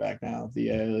 games back now,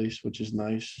 the AL East, which is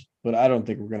nice. But I don't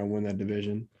think we're gonna win that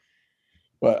division.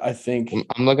 But I think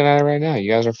I'm looking at it right now.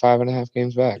 You guys are 5.5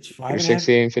 games back. You're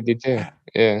 68-52.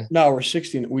 Yeah. No, we're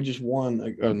 16. We just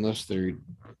won, unless this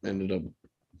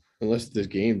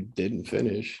game didn't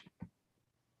finish.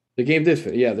 The game did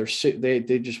finish. Yeah,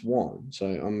 they just won. So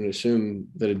I'm gonna assume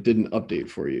that it didn't update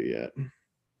for you yet.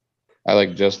 I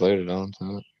just loaded on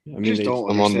to it. I mean,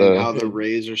 don't understand how the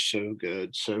Rays are so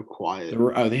good, so quiet.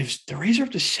 The Rays are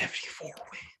up to 74 wins.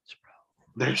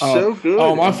 They're so good.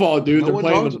 Oh, my fault, dude. They're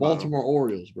playing the Baltimore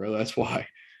Orioles, bro. That's why.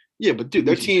 Yeah, but dude,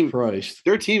 their team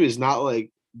is not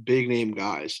big name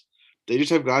guys. They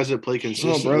just have guys that play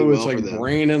consistently. Oh, bro, it's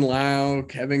Brandon Lau,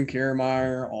 Kevin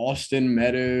Kiermaier, Austin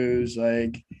Meadows,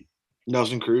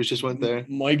 Nelson Cruz just went there.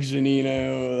 Mike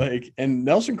Zunino, and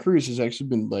Nelson Cruz has actually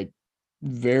been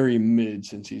very mid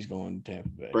since he's gone to Tampa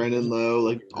Bay. Brandon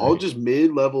Lowe, all just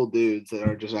mid-level dudes that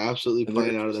are just absolutely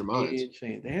playing out of their minds.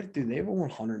 Insane. They have a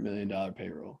 $100 million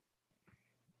payroll.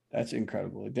 That's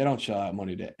incredible. They don't shell out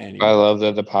money to anyone. I love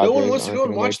that the Padres. No one wants to go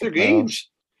and watch their games.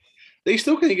 They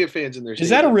still can't get fans in there. Is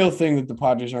that a real thing that the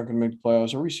Padres aren't going to make the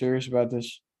playoffs? Are we serious about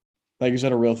this? Is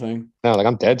that a real thing? No,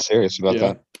 I'm dead serious about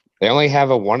that. They only have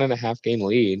a 1.5 game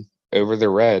lead over the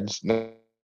Reds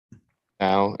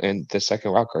now in the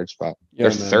second wildcard spot. Yeah,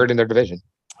 They're third in their division.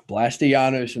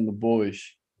 Blastianos and the boys.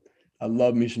 I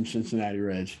love me some Cincinnati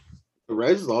Reds. The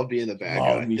Reds love being the bad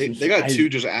guy. They got two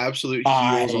just absolute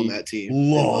heels on that team.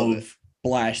 Love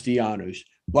Blastianos.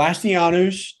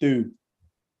 Blastianos, dude.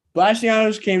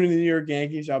 Blastianos came to the New York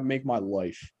Yankees. I'd make my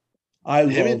life. I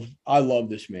love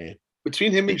this man.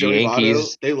 Between him and Joey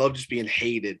Votto, they love just being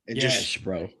hated and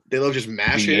bro. They love just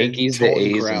mashing. The Yankees, the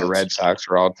A's, and the Red Sox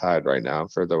are all tied right now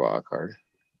for the wild card.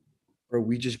 Bro,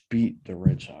 we just beat the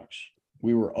Red Sox.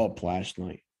 We were up last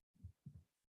night.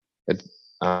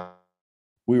 I'm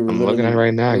looking at it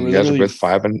right now. You guys are with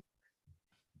 5 and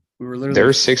we were literally.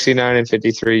 They're 69 and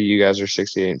 53. You guys are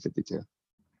 68 and 52.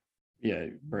 Yeah,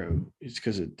 bro. It's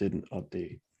because it didn't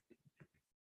update.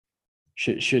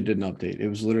 Shit didn't update. It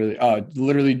was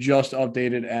literally just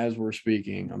updated as we're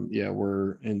speaking.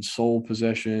 We're in sole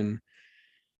possession.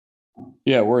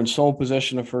 Yeah, we're in sole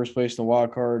possession of first place in the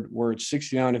wild card. We're at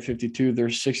 69 and 52. They're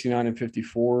 69 and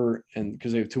 54. And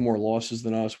because they have 2 more losses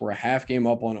than us, we're a half game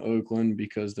up on Oakland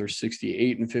because they're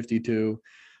 68 and 52.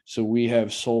 So we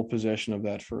have sole possession of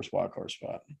that first wild card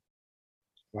spot.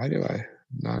 Why do I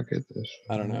not get this?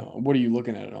 I don't know. What are you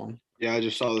looking at it on? Yeah, I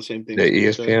just saw the same thing. The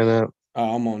ESPN app.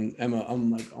 I'm on Emma.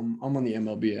 I'm on the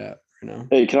MLB app right now.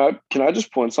 Hey, can I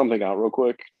just point something out real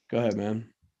quick? Go ahead,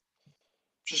 man.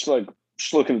 Just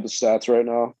looking at the stats right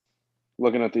now,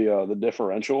 looking at the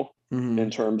differential in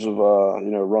terms of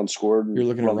runs scored. You're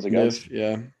looking runs at against,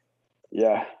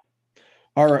 yeah.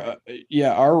 Our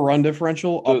run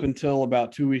differential up until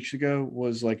about 2 weeks ago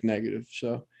was like negative.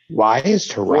 So why is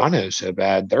Toronto so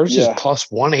bad? Theirs is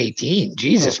plus 118.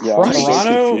 Jesus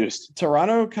Christ!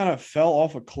 Toronto kind of fell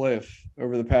off a cliff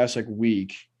over the past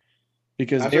week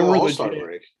because they were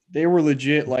legit. They were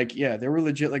legit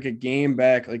like a game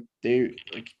back.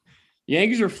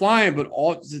 Yankees are flying, but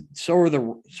so are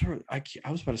I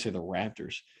was about to say the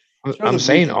Raptors. I'm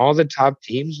saying all the top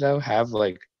teams though have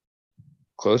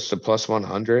close to plus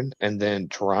 100, and then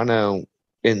Toronto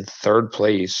in third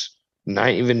place, not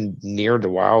even near the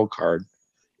wild card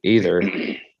either,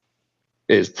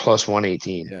 is plus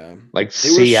 118. Yeah,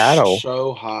 Seattle,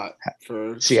 so hot.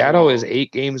 Seattle is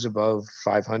 8 games above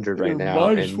 500 right now,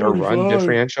 and their run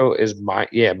differential is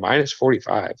minus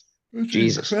 45. That's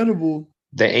Jesus, incredible.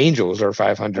 The Angels are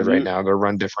 500 right now. Their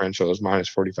run differential is minus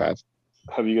 45.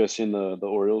 Have you guys seen the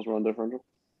Orioles run differential?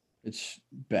 It's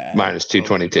bad. Minus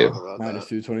 222. Minus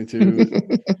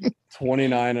 222.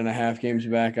 29 and a half games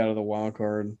back out of the wild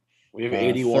card. We have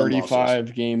 81 35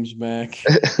 losses. Games back.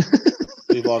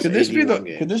 We've lost could this be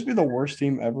the worst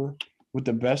team ever with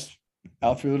the best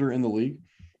outfielder in the league?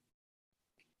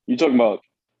 You talking about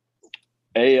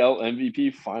AL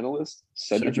MVP finalist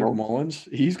Cedric Mullins?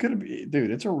 He's gonna be,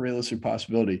 dude. It's a realistic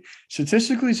possibility.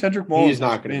 Statistically, Cedric Mullins. He's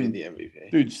not going to be the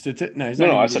MVP, dude.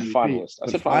 No, I said finalist.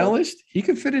 I said finalist. He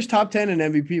could finish top 10 in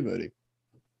MVP voting.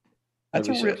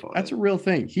 That's a real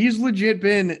thing. He's legit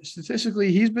been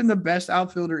statistically. He's been the best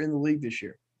outfielder in the league this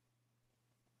year.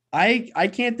 I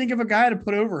can't think of a guy to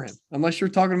put over him unless you're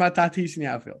talking about Tatis in the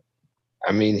outfield.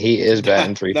 I mean, he is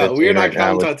batting 315. No, we're not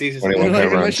counting Tatis.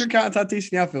 Unless you're counting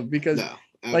Tatis in the outfield, because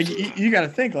you got to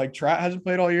think Trout hasn't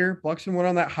played all year. Buxton went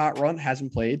on that hot run,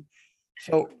 hasn't played.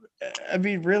 So, I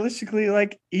mean, realistically,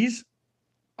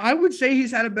 I would say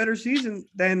he's had a better season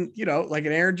than an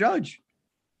Aaron Judge.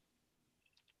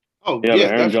 Oh yeah,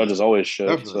 Aaron Judge is always shit.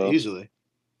 Definitely, easily.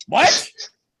 What?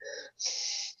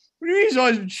 What do you mean he's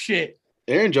always been shit?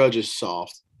 Aaron Judge is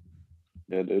soft.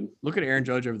 Yeah, dude. Look at Aaron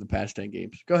Judge over the past 10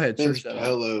 games. Go ahead, search that.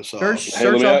 Hello, soft.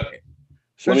 Search up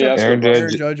Aaron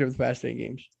Judge over the past 10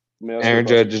 games. Aaron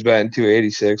Judge is batting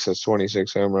 286. That's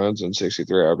 26 home runs and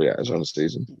 63 RBIs on the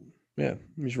season. Yeah,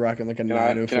 he's rocking a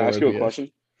 904. Can I ask you a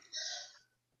question?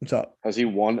 What's up? Has he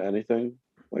won anything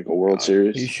like a World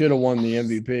Series? He should have won the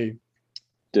MVP.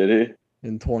 Did he?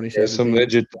 In 2017. Some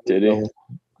legit. Did he?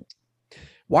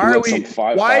 Why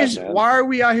are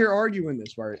we out here arguing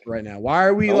this right now? Why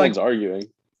are we no one's arguing?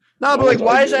 No, but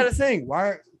why is that a thing?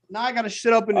 Now I got to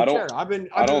sit up in the chair. I've been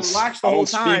relaxed the whole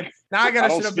time. Now I got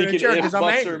to sit up in the chair because I'm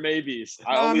angry. Maybes.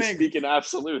 I only speak in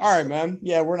absolutes. All right, man.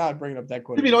 Yeah, we're not bringing up that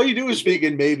quote. I mean, all you do is speak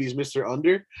in maybes, Mr.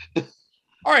 Under.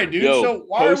 All right, dude. So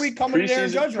why are we coming to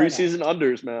Aaron Judge right now? Preseason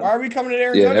unders, man. Why are we coming to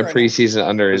Aaron Judge right now? Yeah, preseason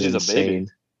under is insane.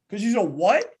 Because he's a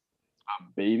what? A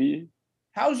baby.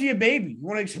 How's he a baby? You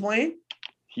want to explain?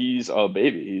 He's a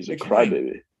baby. He's a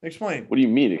crybaby. Explain. What do you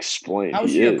mean explain?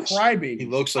 How's he a crybaby? He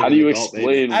looks like How do you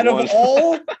explain? Out of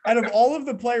all of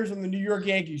the players on the New York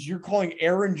Yankees, you're calling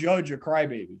Aaron Judge a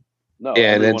crybaby. No.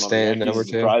 Yeah, and then Stan number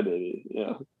 2. Crybaby.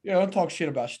 Yeah. Don't talk shit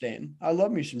about Stanton. I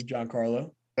love me some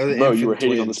Giancarlo. Bro, you were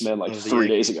hating on this man like 3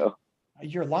 days ago.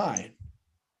 You're lying.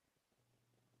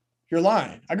 You're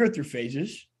lying. I go through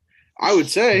phases. I would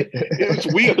say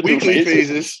it's weekly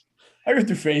phases. I go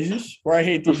through phases where I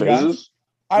hate these guys.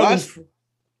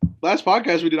 Last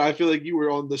podcast we did, I feel like you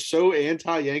were on the so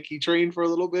anti-Yankee train for a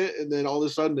little bit, and then all of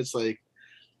a sudden it's like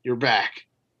you're back.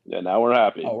 Yeah, now we're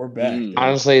happy. Oh, we're back.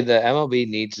 Honestly, the MLB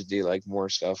needs to do like more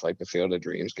stuff like the Field of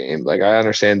Dreams game. Like I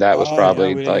understand that was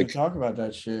probably we like talk about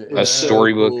that shit. A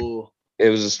storybook. Cool. It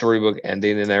was a storybook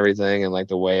ending and everything, and like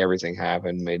the way everything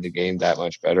happened made the game that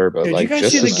much better. But Did like you guys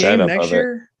just see the the game setup next of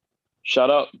year? it.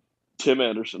 Shout out Tim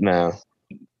Anderson. No.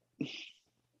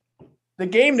 The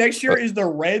game next year is the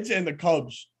Reds and the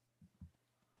Cubs.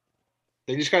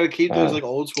 They just got to keep those like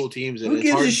old school teams. Who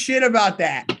gives a shit about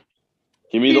that?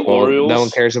 Give me the Orioles. No one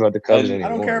cares about the Cubs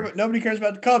anymore. I don't care about. Nobody cares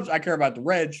about the Cubs. I care about the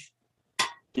Reds.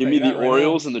 Give me the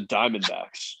Orioles and the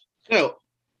Diamondbacks. No,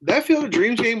 that Field of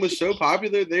Dreams game was so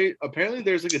popular. Apparently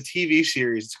there's like a TV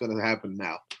series that's going to happen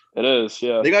now. It is,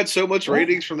 yeah. They got so much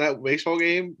ratings from that baseball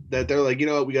game that they're like, you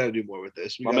know what, we got to do more with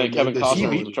this. My man Kevin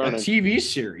Costner is returning. A TV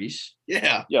series.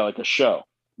 Yeah. Yeah, like a show,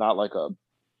 not like a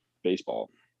baseball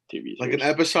TV series. Like an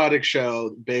episodic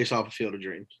show based off of Field of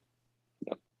Dreams.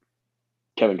 Yeah.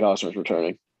 Kevin Costner's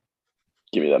returning.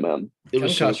 Give me that, man. It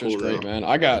was so cool, great, man.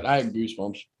 I had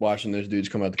goosebumps watching those dudes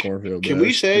come out the cornfield. Can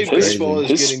we say baseball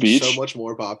is getting so much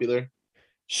more popular?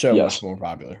 So much more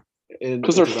popular.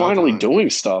 Because they're finally doing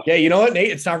stuff. Yeah, you know what,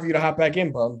 Nate? It's time for you to hop back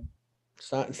in, bro. It's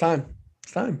time.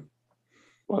 It's time.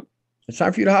 What? It's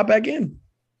time for you to hop back in.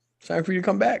 It's time for you to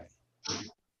come back.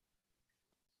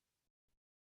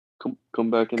 Come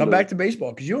back. Come back to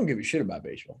baseball because you don't give a shit about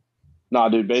baseball. Nah,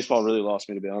 dude, baseball really lost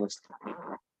me, to be honest.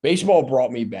 Baseball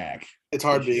brought me back. It's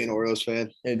hard being an Orioles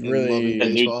fan. It really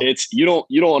is. Dude, it's you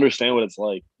don't understand what it's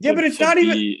like. Yeah, but it's not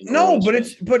even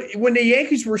but when the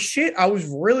Yankees were shit, I was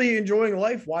really enjoying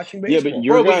life watching baseball.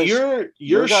 Yeah, but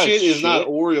your shit is not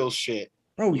Orioles shit.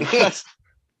 Bro, yes.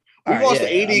 We've lost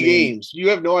 80 games. You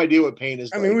have no idea what pain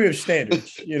is. I mean, we have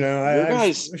standards, you know.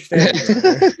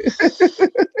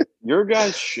 Your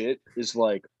guys' shit is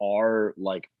like our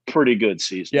pretty good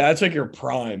season. Yeah, that's like your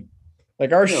prime.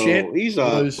 Like our shit.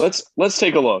 Let's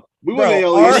take a look. We won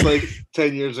AL East like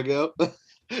 10 years ago.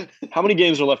 How many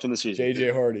games are left in the season?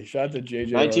 JJ Hardy. Shout out to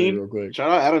JJ 19? Hardy real quick.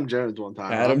 Shout out Adam Jones one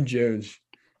time. Adam Jones.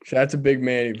 Shout out to Big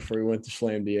Manny before he went to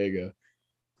Slam Diego.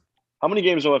 How many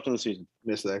games are left in the season?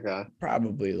 Miss that guy.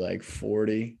 Probably like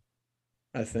 40.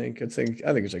 I think it's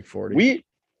like 40.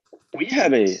 We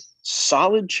have a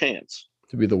solid chance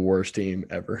to be the worst team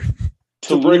ever.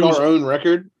 to break our own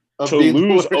record. To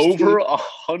lose over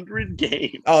 100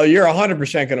 games. Oh, you're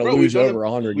 100% going to lose over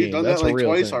 100 games. We've done that's that like a real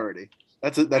twice thing. already.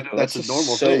 That's a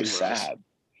normal so thing. Sad.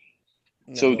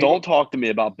 So don't talk to me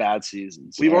about bad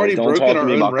seasons. We've already broken our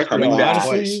own record.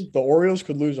 Honestly, the Orioles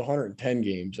could lose 110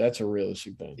 games. That's a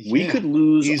realistic thing. We could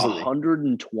lose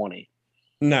 120.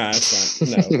 Nah, that's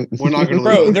not. No, we're not going to.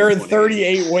 Bro, they're in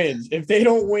 38 wins. If they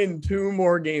don't win 2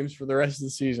 more games for the rest of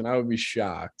the season, I would be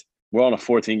shocked. We're on a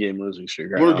 14-game losing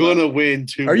streak. We're going to win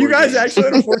 2 Are you guys actually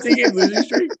on a 14-game losing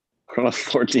streak? We're on a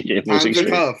 14-game losing streak.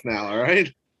 Times are tough now, all right?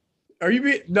 Are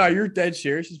you No, you're dead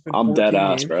serious. It's been I'm dead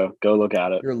ass, games. Bro. Go look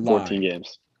at it. You're 14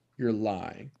 games. You're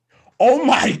lying. Oh,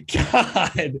 my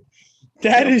God.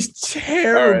 That is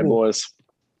terrible. All right, boys.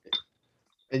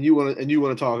 And you want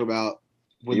to talk about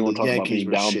when you the talk Yankees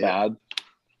about being down bad?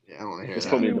 Yeah, I don't want to hear Just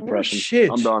that. put me in depression. Shit.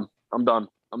 I'm done.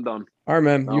 All right,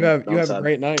 man. You have a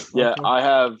great night. Yeah, I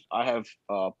have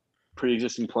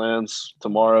pre-existing plans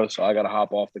tomorrow, so I got to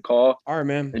hop off the call. All right,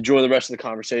 man. Enjoy the rest of the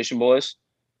conversation, boys.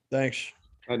 Thanks.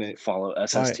 Hi, Nate. Follow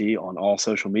SST on all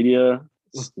social media.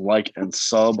 Like and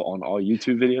sub on all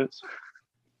YouTube videos.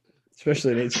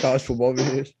 Especially Nate's college football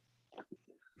videos.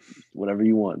 Whatever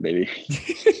you want, baby.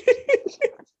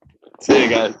 See you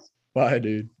guys. Bye,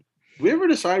 dude. Did we ever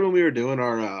decide when we were doing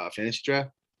our fantasy draft?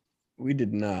 We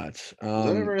did not.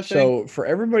 So for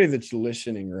everybody that's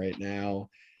listening right now,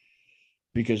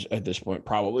 because at this point,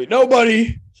 probably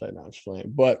nobody. Sorry, not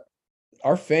playing. But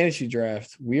our fantasy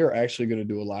draft, we are actually going to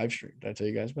do a live stream. Did I tell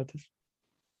you guys about this?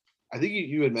 I think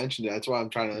you had mentioned it. That's why I'm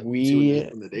trying to see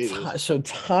what the date is. So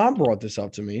Tom brought this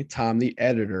up to me. Tom, the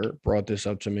editor, brought this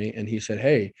up to me, and he said,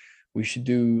 hey, we should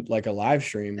do like a live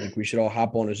stream. Like we should all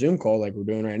hop on a Zoom call like we're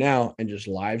doing right now and just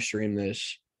live stream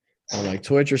this on like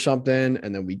Twitch or something.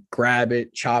 And then we grab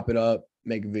it, chop it up,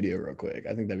 make a video real quick.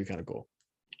 I think that'd be kind of cool.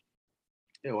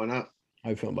 Yeah, why not?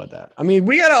 How you feeling about that? I mean,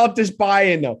 we got to up this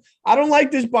buy-in, though. I don't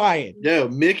like this buy-in. Yo,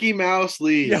 Mickey Mouse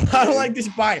League. Yeah, I don't like this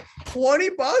buy-in.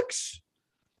 $20?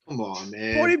 Come on,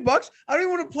 man. $20? I don't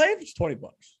even want to play if it's $20.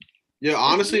 Yeah,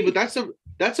 honestly, but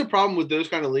that's a problem with those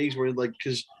kind of leagues where, like,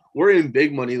 because we're in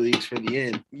big money leagues for the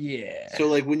end. Yeah. So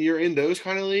like when you're in those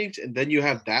kind of leagues and then you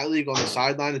have that league on the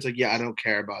sideline, it's like, yeah, I don't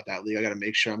care about that league. I got to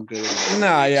make sure I'm good.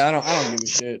 Nah, yeah, I don't give a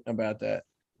shit about that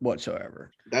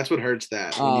whatsoever. That's what hurts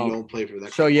that when you don't play for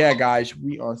that. So yeah, guys,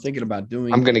 we are thinking about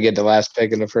doing. I'm gonna get the last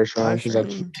pick in the first round because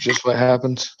that's just what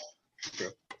happens.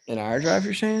 In our draft,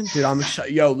 you're saying? Dude, I'm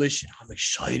excited. Yo, listen, I'm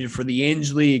excited for the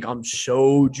Ends League. I'm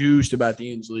so juiced about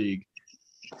the Ends League.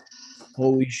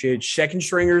 Holy shit. Second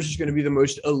stringers is going to be the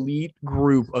most elite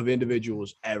group of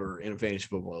individuals ever in a fantasy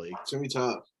football league. It's going to be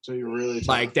tough. It's going to be really tough.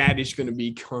 Like, that is going to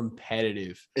be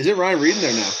competitive. Is it Ryan Reed in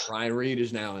there now? Ryan Reed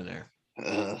is now in there.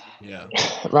 Yeah.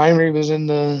 Ryan Reed was in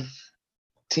the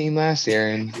team last year,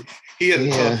 and he had a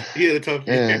tough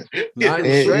year. He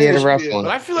had a rough one.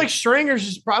 But I feel like Stringers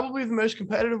is probably the most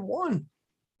competitive one.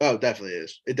 Oh, it definitely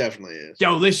is. It definitely is.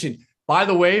 Yo, listen. By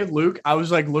the way, Luke, I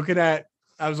was looking at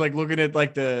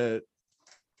like the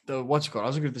what's it called? I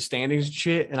was looking at the standings and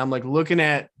shit, and I'm like looking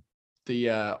at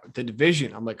the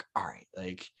division. I'm like, all right,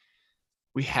 like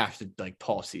we have to like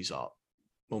toss these up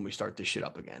when we start this shit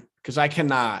up again because I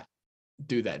cannot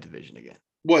do that division again.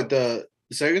 What, the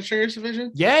second stringers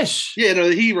division? Yes. Yeah, no,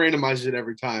 he randomizes it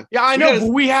every time. Yeah, I know. But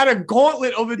we had a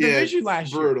gauntlet of a division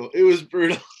last year. Brutal. It was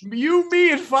brutal. You,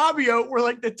 me, and Fabio were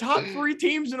like the top 3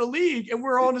 teams in the league, and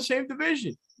we're all in the same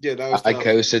division. Yeah, that was tough. I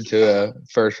coasted to a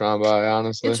first round bye,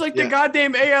 honestly. It's like the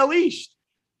goddamn AL East.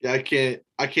 Yeah, I can't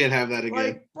have that again.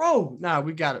 Like, bro,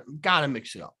 we gotta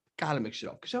mix it up. Gotta mix it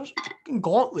up. Because that was a fucking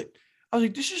gauntlet. I was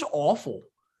like, this is awful.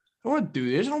 I don't want to do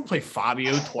this. I don't play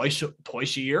Fabio twice a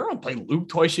year. I don't play Luke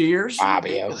twice a year.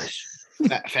 Fabio.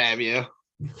 Fabio.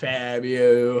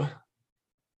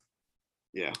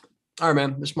 Yeah. All right,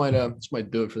 man. This might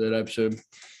do it for that episode.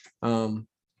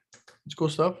 It's cool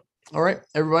stuff. All right,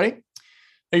 everybody.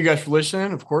 Thank you guys for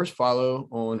listening. Of course, follow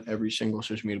on every single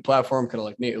social media platform, kind of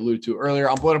like Nate alluded to earlier.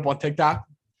 I'm blowing up on TikTok.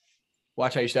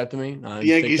 Watch how you step to me. The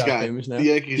Yankees guy.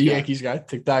 The Yankees guy.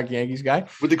 TikTok Yankees guy.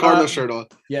 With the Cardinal shirt on.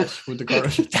 Yes, with the Cardinal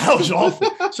shirt. That was awful.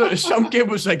 So some kid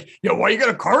was like, yo, why you got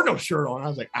a Cardinal shirt on? I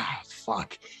was like,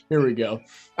 fuck. Here we go.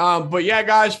 But yeah,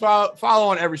 guys, follow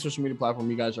on every social media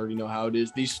platform. You guys already know how it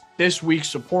is. This week's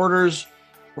supporters,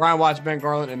 Ryan Watts, Ben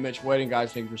Garland, and Mitch Wedding.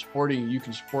 Guys, thank you for supporting. You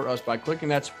can support us by clicking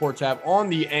that support tab on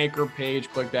the Anchor page.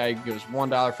 Click that. You can give us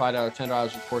 $1, $5,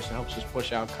 $10. Of course, it helps us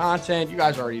push out content. You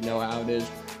guys already know how it is.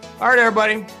 All right,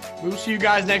 everybody. We'll see you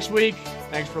guys next week.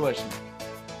 Thanks for listening.